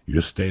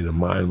your state of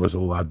mind was a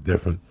lot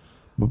different.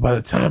 But by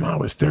the time I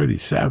was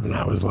 37,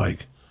 I was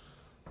like,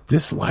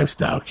 this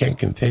lifestyle can't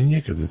continue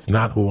because it's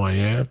not who I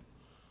am.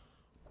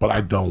 But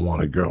I don't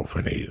want a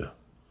girlfriend either.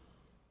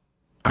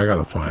 I got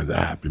to find a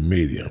happy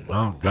medium.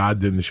 Well, God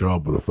didn't show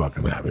up with a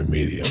fucking happy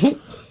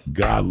medium.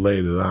 God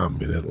laid it on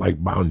me. And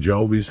like Bon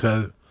Jovi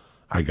said,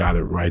 I got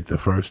it right the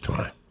first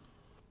time.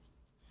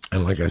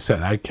 And like I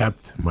said, I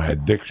kept my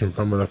addiction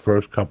from her the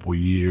first couple of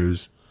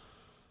years.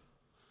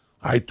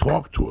 I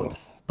talked to her,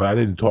 but I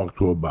didn't talk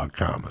to her about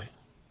comedy.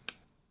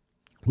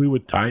 We were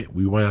tight.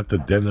 We went out to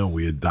dinner.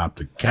 We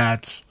adopted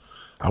cats.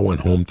 I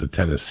went home to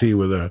Tennessee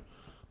with her.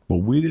 But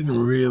we didn't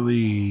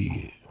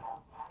really...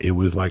 It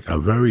was like a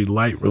very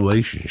light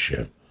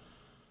relationship.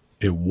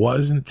 It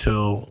wasn't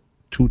until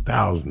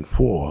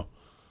 2004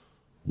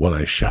 when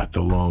I shot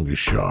the longest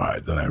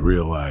shot that I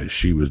realized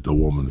she was the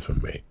woman for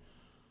me.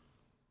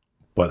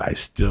 But I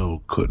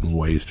still couldn't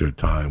waste her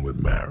time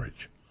with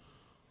marriage.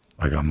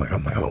 Like, I'm not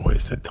going to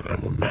waste her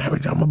time with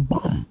marriage. I'm a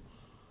bum.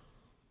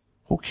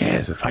 Who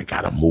cares if I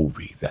got a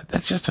movie?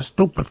 That's just a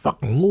stupid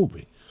fucking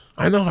movie.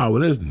 I know how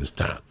it is in this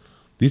town.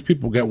 These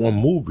people get one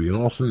movie and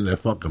all of a sudden they're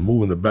fucking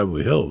moving to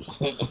Beverly Hills.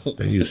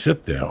 Then you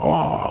sit there,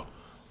 oh,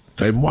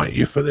 they want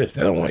you for this.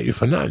 They don't want you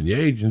for nothing. Your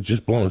agent's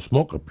just blowing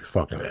smoke up your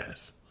fucking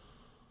ass.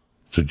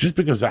 So just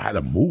because I had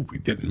a movie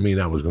didn't mean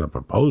I was going to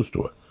propose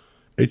to her.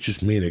 It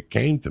just mean it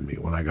came to me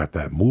when I got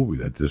that movie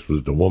that this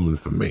was the woman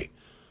for me.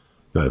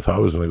 That if I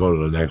was going to go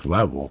to the next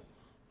level,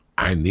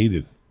 I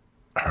needed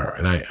her.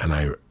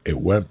 And it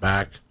went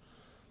back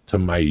to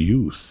my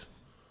youth,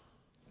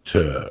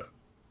 to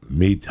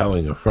me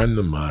telling a friend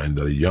of mine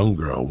that a young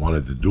girl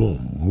wanted to do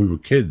them. When we were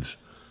kids,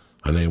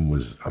 her name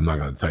was, I'm not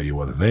going to tell you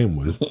what her name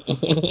was.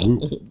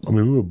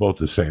 We were both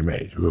the same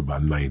age. We were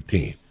about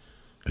 19.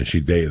 And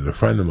she dated a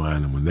friend of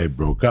mine, and when they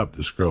broke up,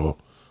 this girl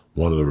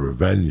wanted a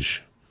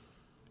revenge.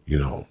 You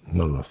know,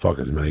 wanted to fuck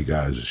as many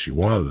guys as she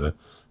wanted to.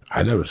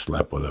 I never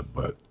slept with her,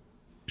 but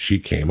she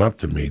came up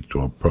to me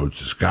to approach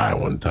this guy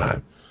one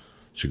time.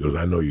 She goes,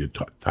 I know you're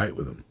tight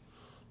with him.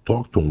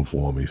 Talk to him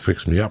for me.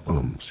 Fix me up with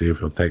him. See if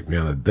he'll take me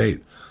on a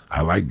date.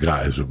 I like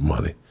guys with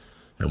money.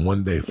 And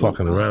one day,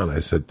 fucking around,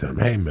 I said to him,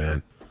 hey,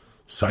 man,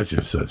 such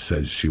and such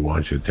said she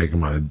wants you to take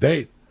him on a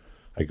date.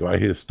 I go, I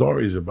hear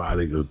stories about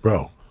it. He goes,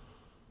 bro,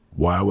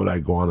 why would I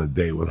go on a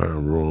date with her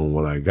and ruin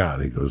what I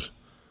got? He goes,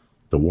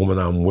 the woman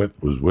I'm with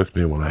was with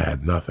me when I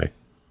had nothing.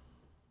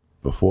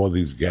 Before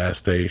these gas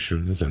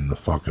stations and the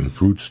fucking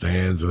fruit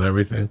stands and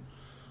everything,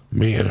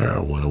 me and her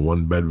were in a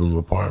one-bedroom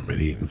apartment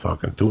eating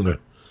fucking tuna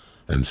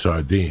and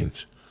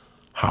sardines.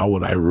 How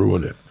would I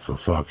ruin it for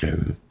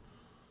fucking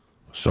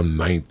some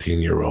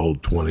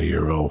 19-year-old,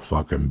 20-year-old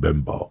fucking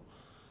bimbo?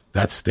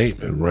 That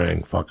statement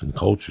rang fucking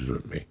cultures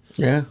with me.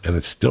 Yeah. And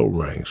it still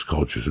rangs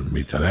cultures with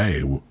me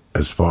today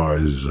as far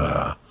as...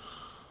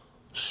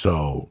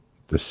 So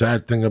the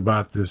sad thing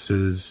about this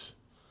is...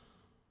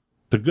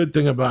 The good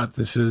thing about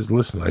this is,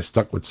 listen, I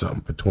stuck with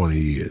something for 20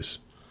 years.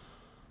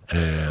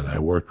 And I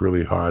worked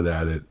really hard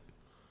at it.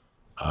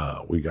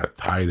 We got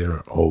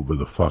tighter over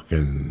the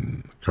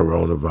fucking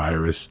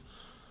coronavirus.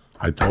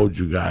 I told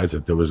you guys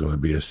that there was going to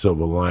be a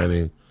silver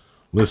lining.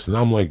 Listen,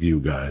 I'm like you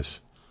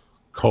guys.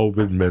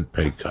 COVID meant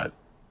pay cut.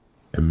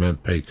 It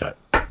meant pay cut.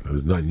 There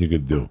was nothing you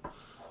could do.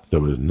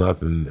 There was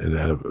nothing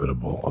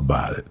inevitable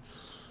about it.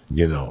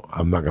 You know,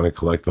 I'm not going to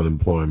collect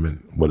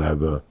unemployment,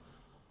 whatever,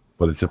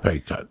 but it's a pay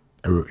cut.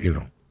 You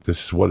know,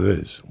 this is what it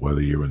is.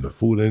 Whether you're in the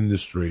food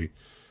industry,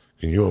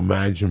 can you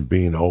imagine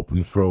being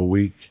open for a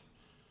week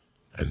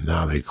and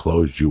now they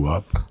closed you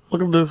up?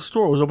 Look at the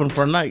store was open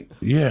for a night.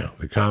 Yeah,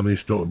 the comedy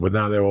store, but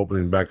now they're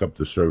opening back up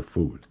to serve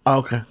food. Oh,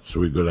 okay. So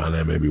we go down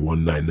there maybe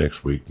one night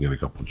next week and get a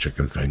couple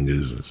chicken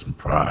fingers and some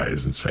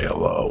fries and say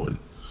hello and,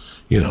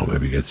 you know,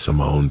 maybe get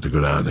Simone to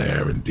go down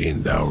there and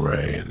Dean Del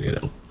Rey and, you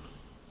know.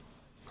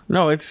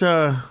 No, it's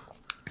a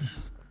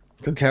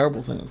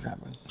terrible thing that's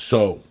happening.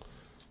 So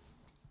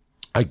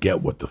I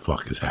get what the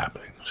fuck is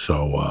happening.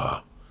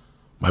 So,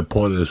 my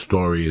point of the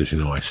story is,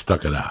 I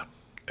stuck it out.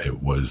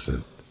 It was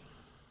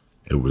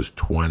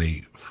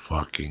 20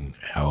 fucking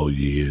hell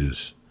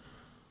years.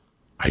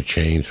 I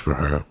changed for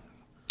her.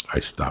 I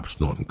stopped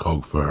snorting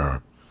coke for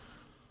her.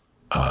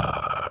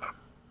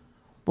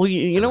 Well,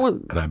 you know what?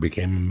 And I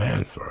became a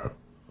man for her.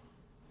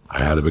 I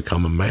had to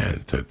become a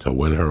man to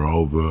win her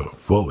over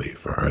fully,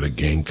 for her to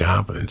gain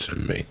confidence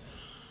in me.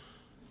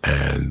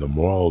 And the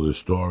moral of the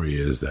story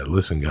is that,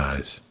 listen,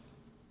 guys,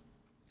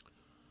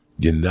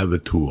 you're never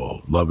too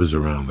old. Love is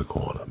around the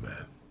corner,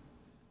 man.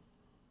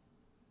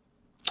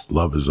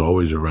 Love is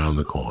always around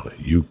the corner.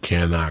 You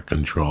cannot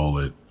control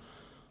it.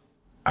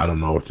 I don't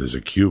know if there's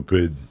a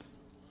Cupid.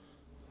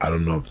 I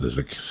don't know if there's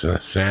a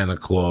Santa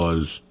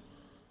Claus.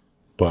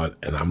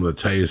 And I'm going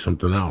to tell you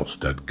something else,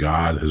 that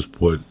God has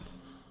put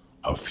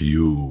a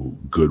few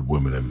good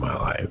women in my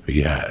life.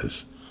 He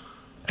has.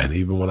 And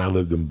even when I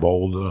lived in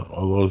Boulder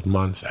all those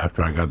months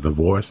after I got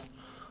divorced,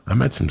 I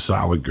met some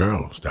solid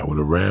girls that would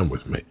have ran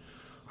with me.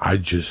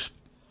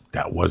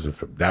 That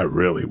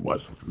really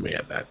wasn't for me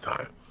at that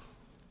time.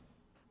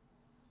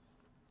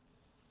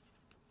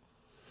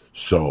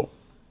 So,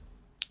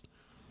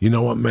 you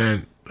know what,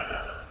 man?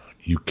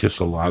 You kiss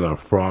a lot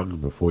of frogs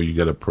before you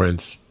get a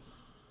prince.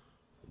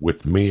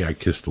 With me, I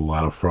kissed a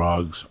lot of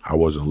frogs. I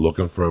wasn't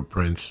looking for a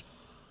prince.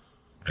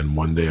 And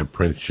one day a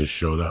prince just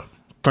showed up.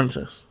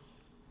 Princess.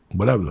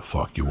 Whatever the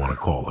fuck you want to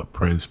call it.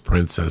 Prince,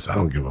 princess, I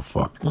don't give a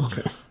fuck.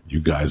 Okay. You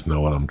guys know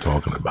what I'm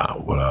talking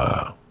about.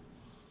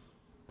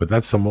 But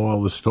that's the moral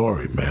of the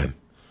story, man.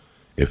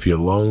 If you're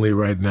lonely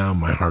right now,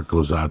 my heart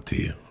goes out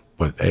to you.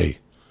 But hey,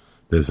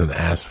 there's an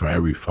ass for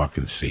every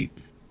fucking seat.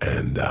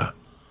 And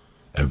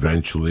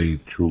eventually,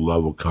 true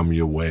love will come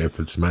your way if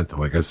it's meant to.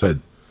 Like I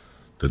said,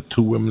 the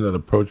two women that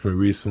approached me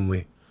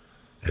recently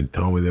and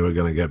told me they were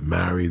going to get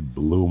married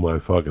blew my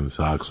fucking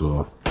socks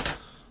off,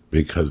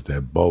 because they're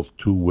both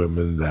two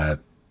women that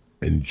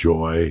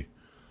enjoy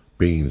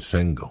being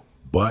single.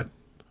 But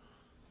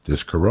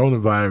this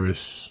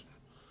coronavirus,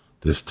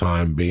 this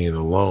time being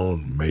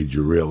alone, made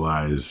you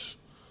realize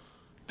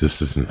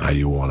this isn't how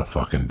you want to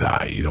fucking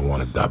die. You don't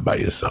want to die by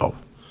yourself.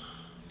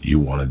 You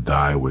want to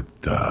die with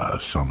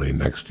somebody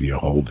next to you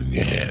holding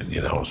your hand,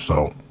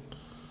 So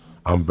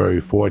I'm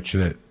very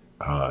fortunate.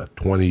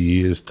 20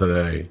 years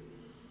today.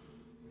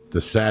 The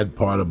sad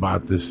part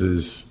about this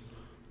is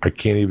I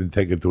can't even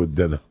take it to a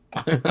dinner.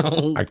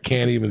 I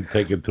can't even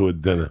take it to a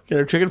dinner. Get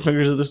her chicken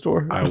fingers at the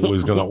store. I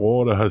was going to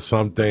order her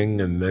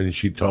something, and then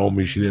she told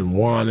me she didn't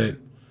want it.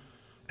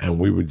 And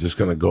we were just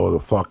going to go to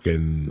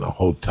fucking a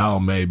hotel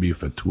maybe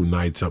for 2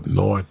 nights up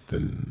north.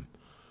 And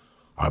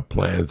our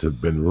plans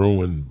have been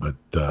ruined, but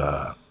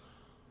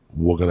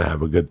we're going to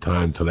have a good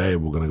time today.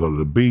 We're going to go to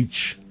the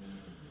beach.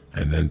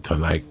 And then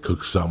tonight,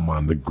 cook something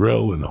on the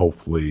grill, and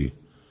hopefully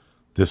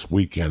this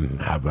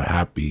weekend have a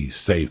happy,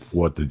 safe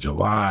 4th of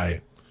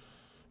July.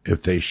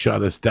 If they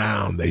shut us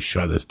down, they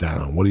shut us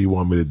down. What do you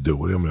want me to do?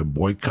 What do you want me to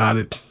boycott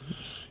it?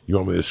 You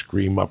want me to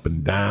scream up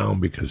and down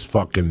because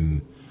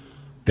fucking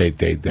I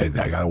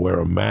gotta wear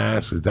a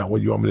mask? Is that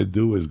what you want me to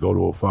do? Is go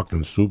to a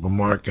fucking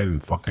supermarket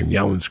and fucking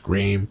yell and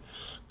scream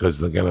because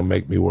they're gonna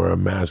make me wear a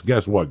mask?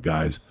 Guess what,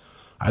 guys?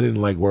 I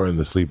didn't like wearing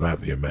the sleep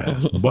apnea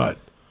mask, but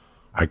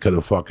I could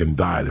have fucking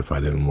died if I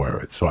didn't wear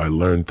it. So I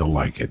learned to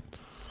like it.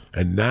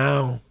 And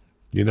now,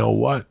 you know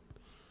what?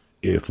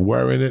 If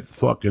wearing it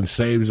fucking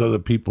saves other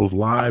people's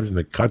lives and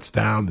it cuts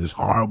down this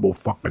horrible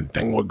fucking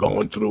thing we're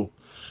going through,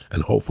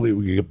 and hopefully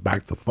we can get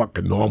back to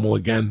fucking normal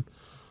again,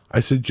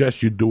 I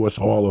suggest you do us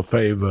all a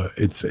favor.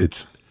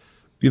 It's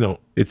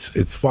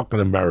fucking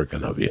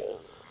American of you.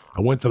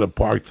 I went to the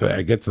park today.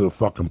 I get to the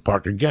fucking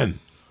park again.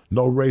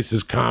 No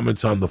racist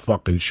comments on the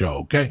fucking show,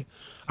 okay?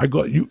 I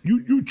go,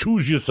 you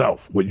choose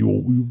yourself when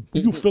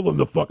you fill in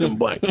the fucking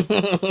blanks.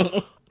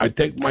 I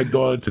take my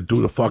daughter to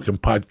do the fucking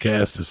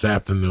podcast this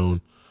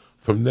afternoon.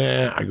 From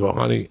there, I go,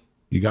 honey,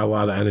 you got a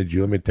lot of energy.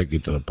 Let me take you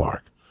to the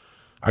park.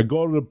 I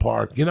go to the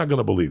park. You're not going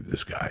to believe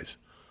this, guys.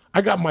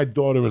 I got my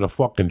daughter in a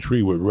fucking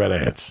tree with red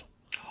ants.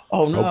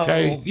 Oh, no.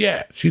 Okay?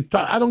 Yeah.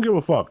 I don't give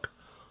a fuck.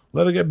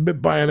 Let her get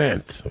bit by an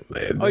ant.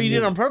 Oh, you did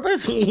it on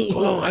purpose?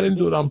 Well, I didn't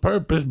do it on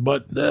purpose,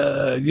 but,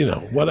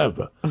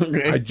 whatever.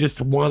 Okay. I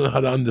just wanted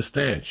her to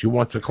understand. She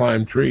wants to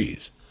climb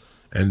trees.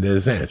 And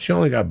there's ants. She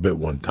only got bit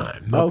one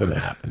time. Nothing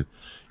happened.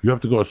 You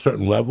have to go a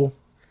certain level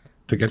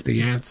to get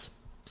the ants.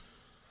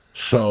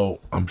 So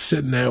I'm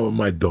sitting there with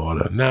my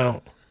daughter.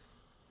 Now,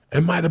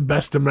 am I the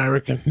best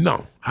American?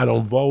 No. I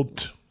don't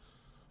vote.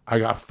 I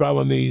got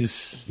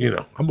felonies.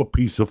 I'm a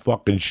piece of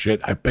fucking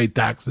shit. I pay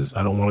taxes.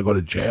 I don't want to go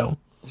to jail.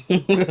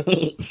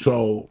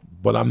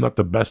 But I'm not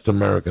the best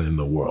American in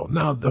the world.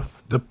 Now,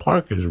 the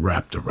park is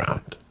wrapped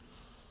around.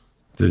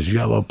 There's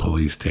yellow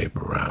police tape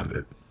around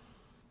it.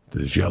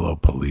 There's yellow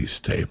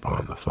police tape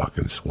on the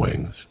fucking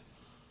swings.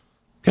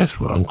 Guess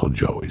what Uncle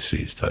Joey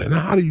sees today? Now,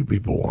 how do you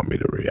people want me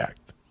to react?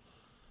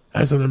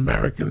 As an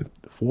American,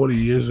 40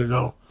 years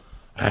ago,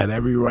 I had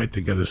every right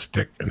to get a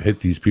stick and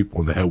hit these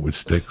people in the head with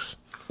sticks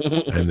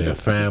and their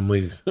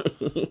families,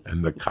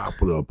 and the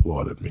cop would have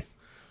applauded me.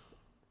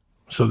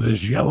 So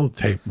there's yellow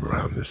tape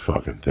around this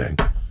fucking thing.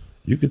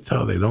 You could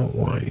tell they don't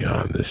want you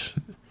on this.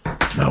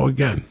 Now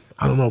again,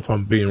 I don't know if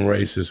I'm being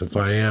racist. If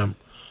I am,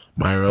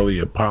 my early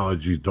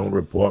apologies. Don't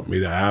report me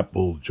to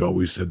Apple.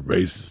 Joey said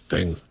racist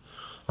things.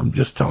 I'm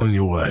just telling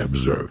you what I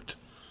observed.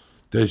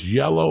 There's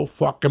yellow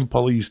fucking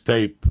police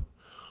tape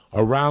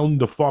around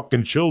the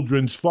fucking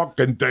children's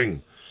fucking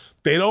thing.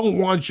 They don't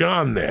want you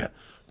on there.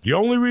 The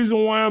only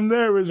reason why I'm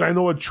there is I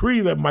know a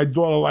tree that my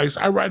daughter likes.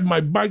 I ride my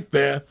bike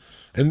there,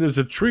 and there's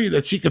a tree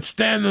that she could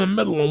stand in the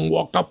middle and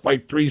walk up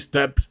like 3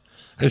 steps,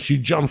 and she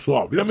jumps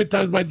off. You know how many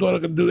times my daughter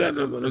can do that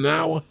in an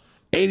hour?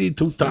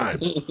 82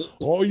 times.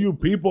 All you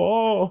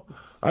people,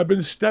 I've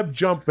been step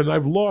jumping.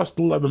 I've lost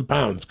 11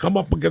 pounds. Come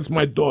up against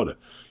my daughter.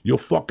 You'll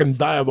fucking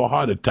die of a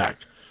heart attack.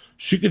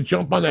 She could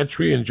jump on that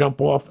tree and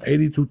jump off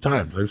 82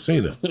 times. I've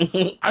seen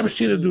her. I've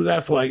seen her do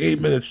that for like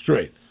 8 minutes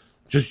straight.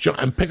 Just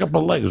jump and pick up her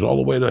legs all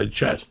the way to her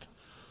chest.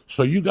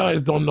 So you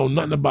guys don't know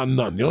nothing about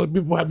nothing. The only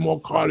people who have more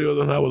cardio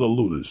than her are the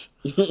looters.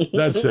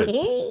 That's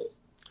it.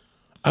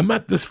 I'm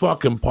at this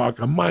fucking park.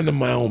 I'm minding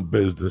my own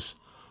business.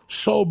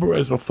 Sober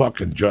as a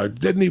fucking judge.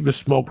 Didn't even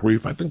smoke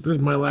reef. I think this is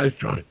my last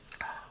joint.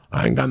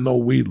 I ain't got no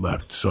weed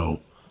left, so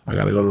I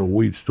got to go to the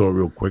weed store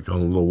real quick on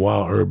a little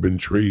Wild Urban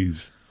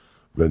Trees,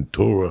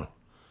 Ventura.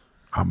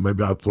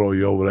 Maybe I'll throw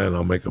you over there and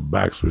I'll make a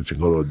back switch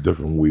and go to a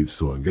different weed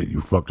store and get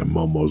you fucking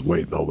momos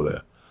waiting over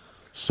there.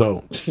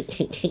 So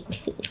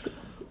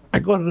I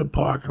go to the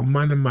park. I'm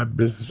minding my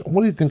business.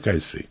 What do you think I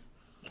see?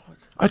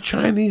 A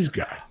Chinese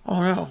guy.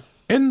 Oh, no.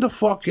 In the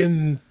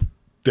fucking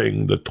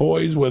thing, the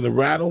toys where the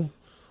rattle,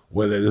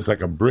 where there's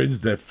like a bridge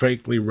that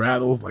fakely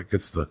rattles like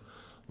it's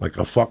like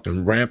a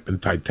fucking ramp in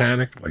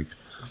Titanic, like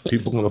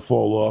people gonna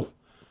fall off.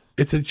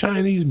 It's a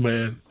Chinese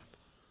man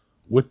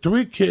with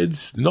 3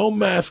 kids, no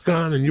mask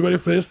on, and you ready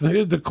for this?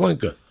 Here's the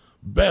clinker.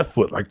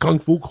 Barefoot, like Kung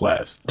Fu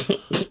class.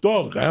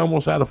 Dog, I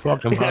almost had a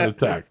fucking heart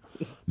attack.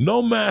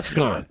 No mask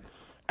on.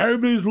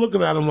 Everybody's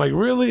looking at him like,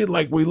 really?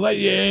 Like, we let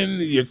you in,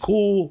 you're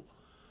cool,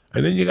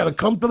 and then you gotta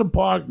come to the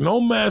park,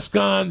 no mask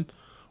on,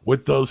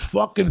 with those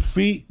fucking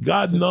feet,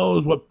 God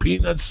knows what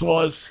peanut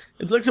sauce.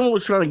 It's like someone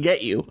was trying to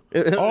get you.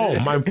 Oh,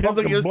 my It's like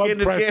fucking it was blood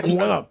candy pressure candy.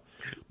 went up.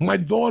 My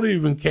daughter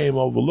even came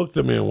over, looked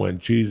at me and went,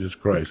 Jesus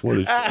Christ, what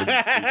is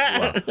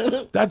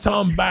shit? That's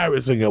how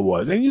embarrassing it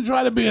was. And you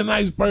try to be a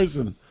nice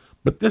person,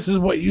 but this is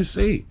what you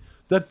see.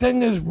 The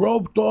thing is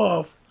roped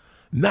off.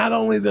 Not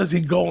only does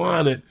he go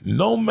on it,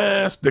 no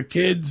mask, the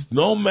kids,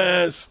 no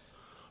mask,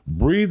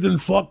 breathing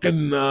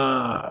fucking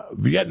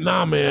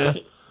Vietnam air,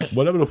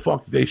 whatever the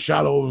fuck they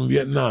shot over in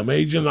Vietnam,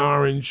 Agent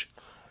Orange,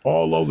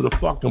 all over the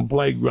fucking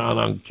playground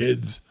on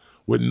kids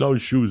with no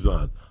shoes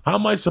on. How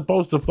am I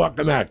supposed to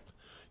fucking act?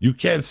 You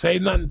can't say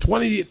nothing.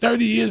 20,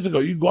 30 years ago,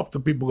 you go up to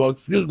people and go,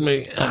 excuse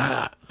me,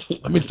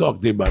 let me talk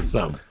to you about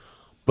something.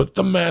 Put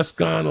the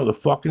mask on or the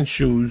fucking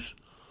shoes,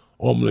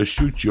 or I'm going to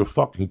shoot your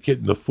fucking kid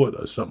in the foot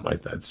or something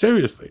like that.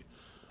 Seriously.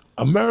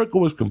 America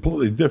was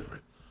completely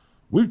different.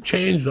 We've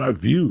changed our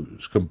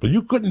views.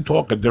 You couldn't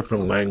talk a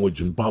different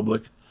language in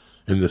public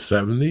in the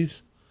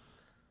 70s.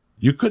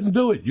 You couldn't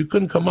do it. You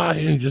couldn't come out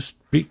here and just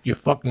speak your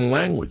fucking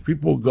language.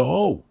 People would go,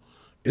 oh,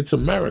 it's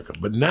America.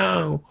 But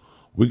now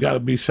we got to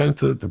be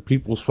sensitive to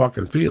people's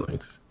fucking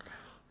feelings.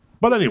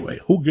 But anyway,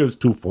 who gives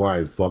 2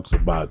 flying fucks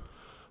about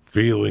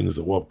feelings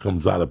or what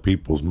comes out of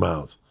people's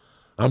mouths?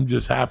 I'm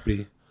just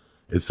happy.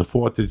 It's the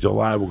 4th of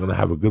July. We're going to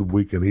have a good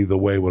weekend either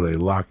way, whether they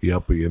lock you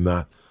up or you're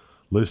not.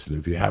 Listen,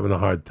 if you're having a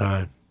hard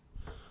time,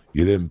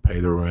 you didn't pay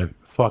the rent,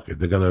 fuck it.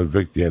 They're going to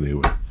evict you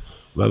anyway.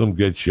 Let them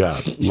get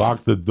shot.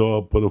 Lock the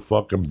door, put a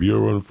fucking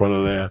bureau in front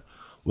of there.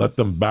 Let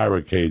them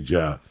barricade you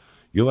out.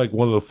 You're like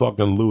one of the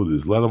fucking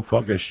looters. Let them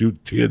fucking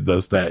shoot tear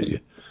dust at you.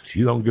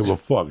 You don't give a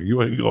fuck.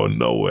 You ain't going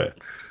nowhere.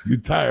 You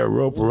tie a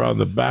rope around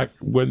the back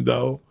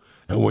window,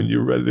 and when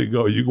you're ready to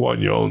go, you go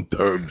on your own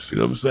terms. You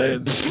know what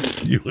I'm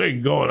saying? You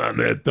ain't going on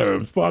their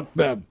terms. Fuck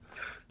them.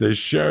 The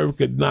sheriff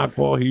could knock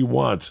all he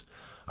wants.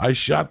 I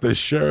shot the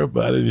sheriff,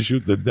 but I didn't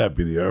shoot the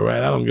deputy, all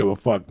right? I don't give a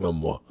fuck no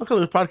more. Look how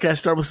this podcast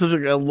started with such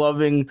a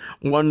loving,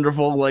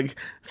 wonderful, like,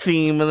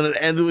 theme, and then it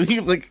ends with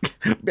you, like,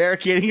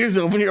 barricading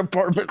yourself in your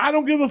apartment. I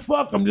don't give a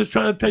fuck. I'm just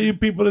trying to tell you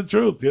people the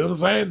truth. You know what I'm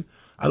saying?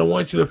 I don't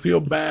want you to feel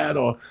bad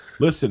or...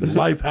 Listen,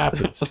 life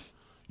happens.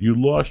 You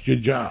lost your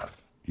job.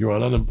 You're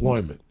on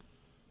unemployment.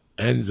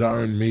 Ends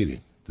are in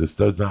meeting. This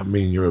does not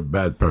mean you're a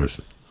bad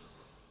person.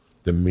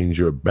 That means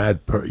you're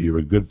you're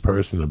a good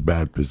person in a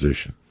bad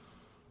position.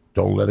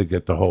 Don't let it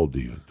get the hold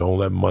of you. Don't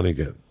let money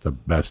get the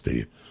best of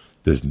you.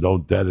 There's no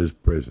debtor's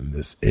prison.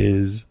 This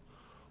is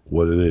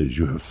what it is.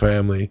 You have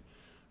family.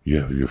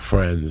 You have your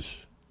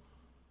friends.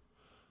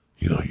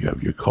 You know, you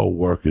have your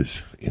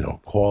co-workers. You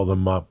know, call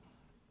them up.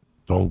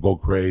 Don't go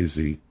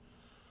crazy.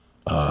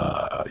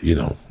 You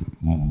know,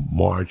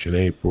 March and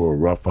April are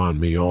rough on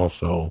me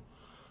also.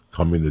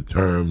 Coming to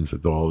terms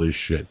with all this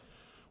shit.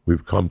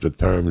 We've come to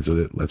terms with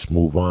it. Let's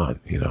move on,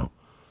 you know.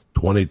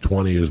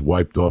 2020 is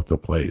wiped off the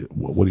plate.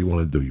 What do you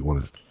want to do? You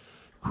want to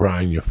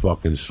cry in your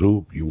fucking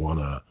soup? You want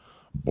to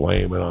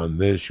blame it on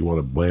this? You want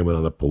to blame it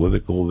on the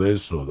political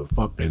this or the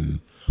fucking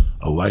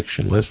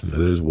election. Listen, it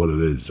is what it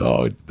is.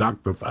 Oh, it's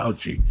Dr.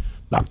 Fauci.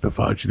 Dr.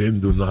 Fauci didn't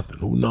do nothing.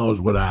 Who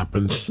knows what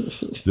happened?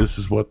 This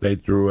is what they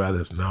threw at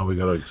us. Now we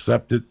got to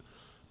accept it,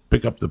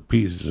 pick up the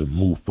pieces, and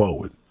move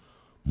forward.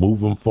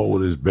 Moving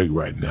forward is big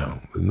right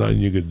now. There's nothing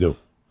you can do.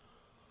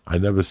 I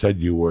never said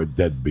you were a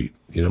deadbeat.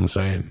 You know what I'm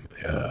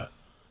saying?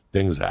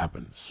 Things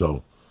happen.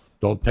 So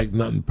don't take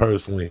nothing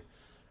personally.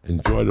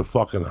 Enjoy the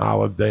fucking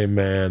holiday,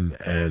 man.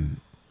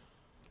 And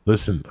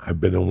listen, I've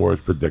been in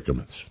worse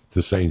predicaments.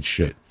 This ain't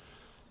shit.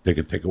 They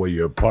can take away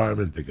your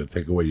apartment. They can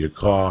take away your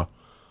car.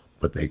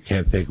 But they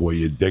can't take away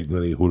your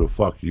dignity, who the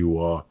fuck you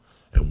are,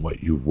 and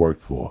what you've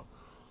worked for.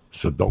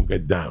 So don't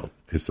get down.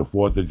 It's the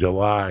 4th of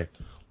July.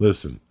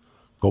 Listen,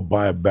 go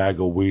buy a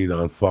bag of weed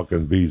on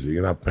fucking Visa.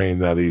 You're not paying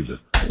that either.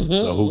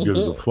 So who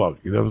gives a fuck?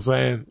 You know what I'm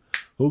saying?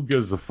 Who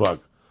gives a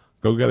fuck?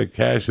 Go get a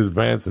cash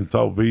advance and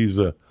tell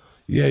Visa,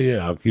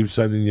 yeah, I'll keep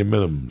sending you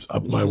minimums,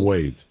 up my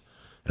wage.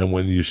 And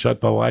when you shut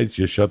the lights,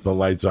 you shut the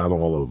lights on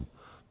all of them.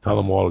 Tell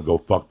them all to go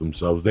fuck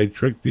themselves. They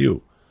tricked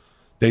you.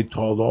 They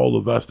told all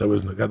of us there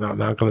was not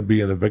going to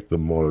be an evictim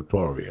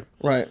moratorium.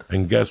 Right.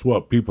 And guess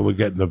what? People are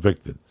getting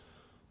evicted.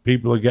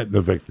 People are getting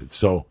evicted.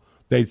 So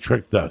they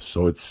tricked us.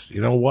 So it's, you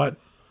know what?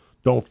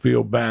 Don't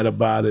feel bad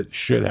about it.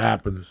 Shit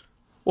happens.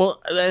 Well,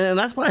 and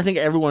that's why I think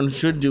everyone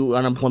should do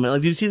unemployment.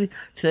 Like, do you see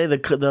today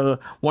the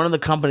one of the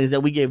companies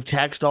that we gave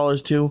tax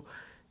dollars to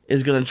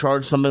is going to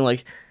charge something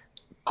like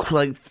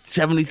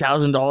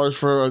 $70,000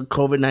 for a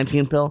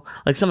COVID-19 pill,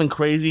 like something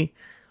crazy.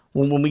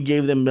 When we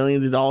gave them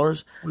millions of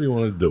dollars. What do you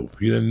want to do?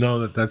 You didn't know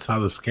that that's how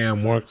the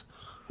scam works?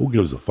 Who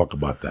gives a fuck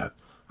about that?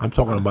 I'm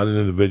talking about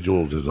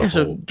individuals as a whole.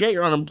 So get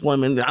your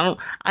unemployment.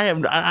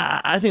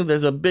 I think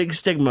there's a big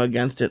stigma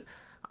against it.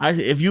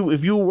 If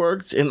you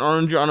worked and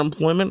earned your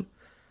unemployment,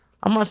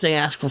 I'm not saying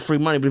ask for free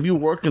money, but if you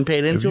worked and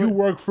paid into it. If you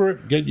work for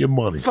it, get your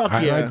money. Fuck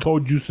yeah. I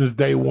told you since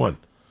day one.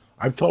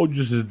 I've told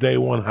you since day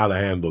one how to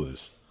handle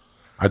this.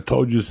 I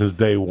told you since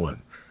day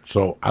one.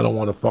 So I don't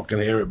want to fucking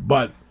hear it,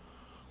 but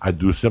I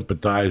do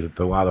sympathize with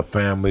a lot of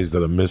families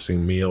that are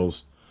missing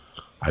meals.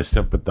 I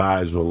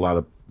sympathize with a lot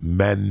of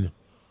men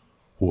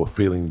who are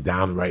feeling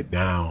down right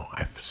now.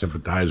 I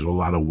sympathize with a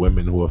lot of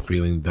women who are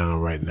feeling down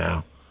right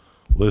now.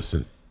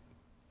 Listen,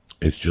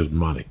 it's just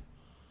money.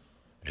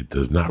 It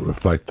does not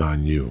reflect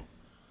on you.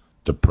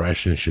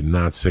 Depression should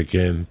not sink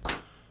in.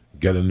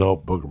 Get a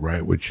notebook,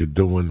 write what you're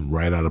doing,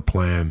 write out a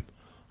plan,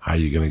 how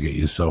you're going to get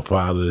yourself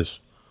out of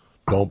this.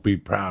 Don't be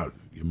proud.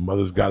 Your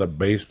mother's got a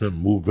basement,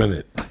 move in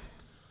it.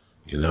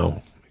 You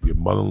know, your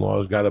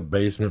mother-in-law's got a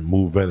basement,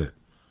 move in it.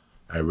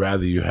 I'd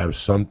rather you have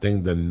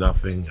something than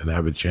nothing and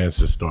have a chance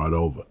to start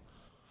over.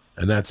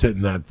 And that's it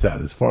and that's that.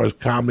 As far as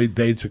comedy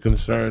dates are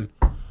concerned,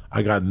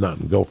 I got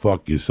nothing. Go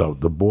fuck yourself.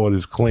 The board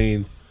is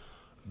clean.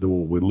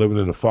 We're living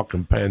in a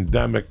fucking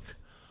pandemic.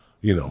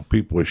 You know,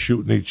 people are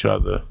shooting each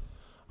other.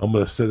 I'm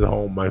going to sit at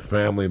home with my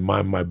family,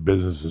 mind my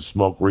business, and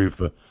smoke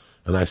reefer.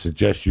 And I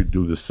suggest you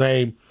do the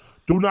same.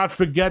 Do not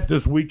forget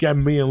this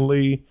weekend, me and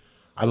Lee,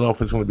 I don't know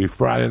if it's going to be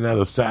Friday night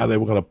or Saturday.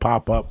 We're going to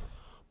pop up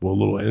with a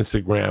little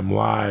Instagram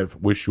Live.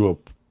 Wish you a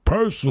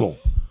personal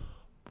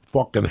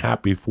fucking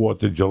happy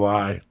 4th of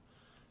July.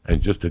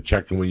 And just to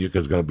check in with you,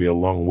 because it's going to be a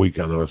long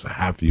weekend. I know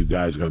half of you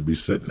guys are going to be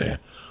sitting there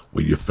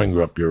with your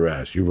finger up your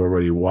ass. You've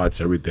already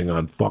watched everything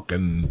on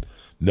fucking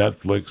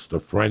Netflix, the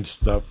French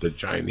stuff, the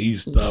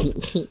Chinese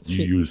stuff. You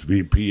use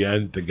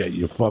VPN to get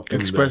your fucking...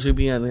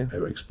 ExpressVPN, yeah.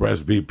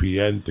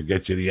 ExpressVPN to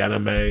get you the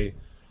anime.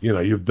 You know,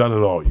 you've done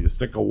it all. You're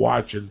sick of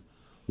watching.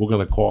 We're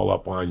going to call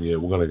up on you.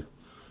 We're going to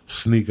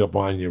sneak up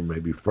on you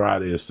maybe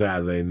Friday or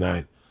Saturday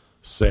night,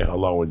 say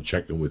hello and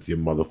check in with you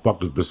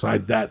motherfuckers.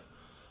 Beside that,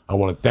 I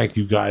want to thank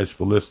you guys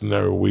for listening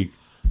every week.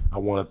 I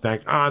want to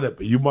thank Honor,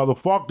 you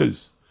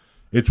motherfuckers.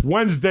 It's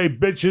Wednesday,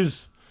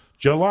 bitches.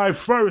 July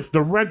 1st,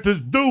 the rent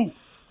is due.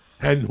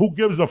 And who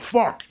gives a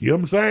fuck? You know what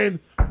I'm saying?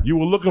 You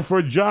were looking for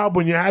a job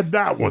when you had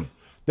that one.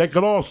 They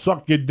could all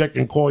suck your dick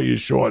and call you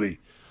shorty.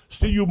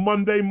 See you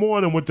Monday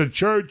morning with the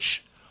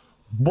church.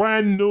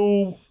 Brand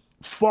new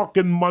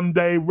fucking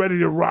Monday, ready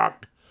to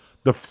rock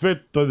the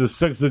 5th or the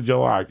 6th of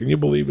July. Can you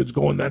believe it's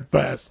going that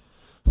fast?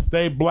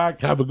 Stay black.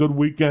 Have a good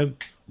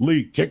weekend.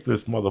 Lee, kick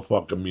this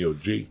motherfucking mule,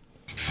 G.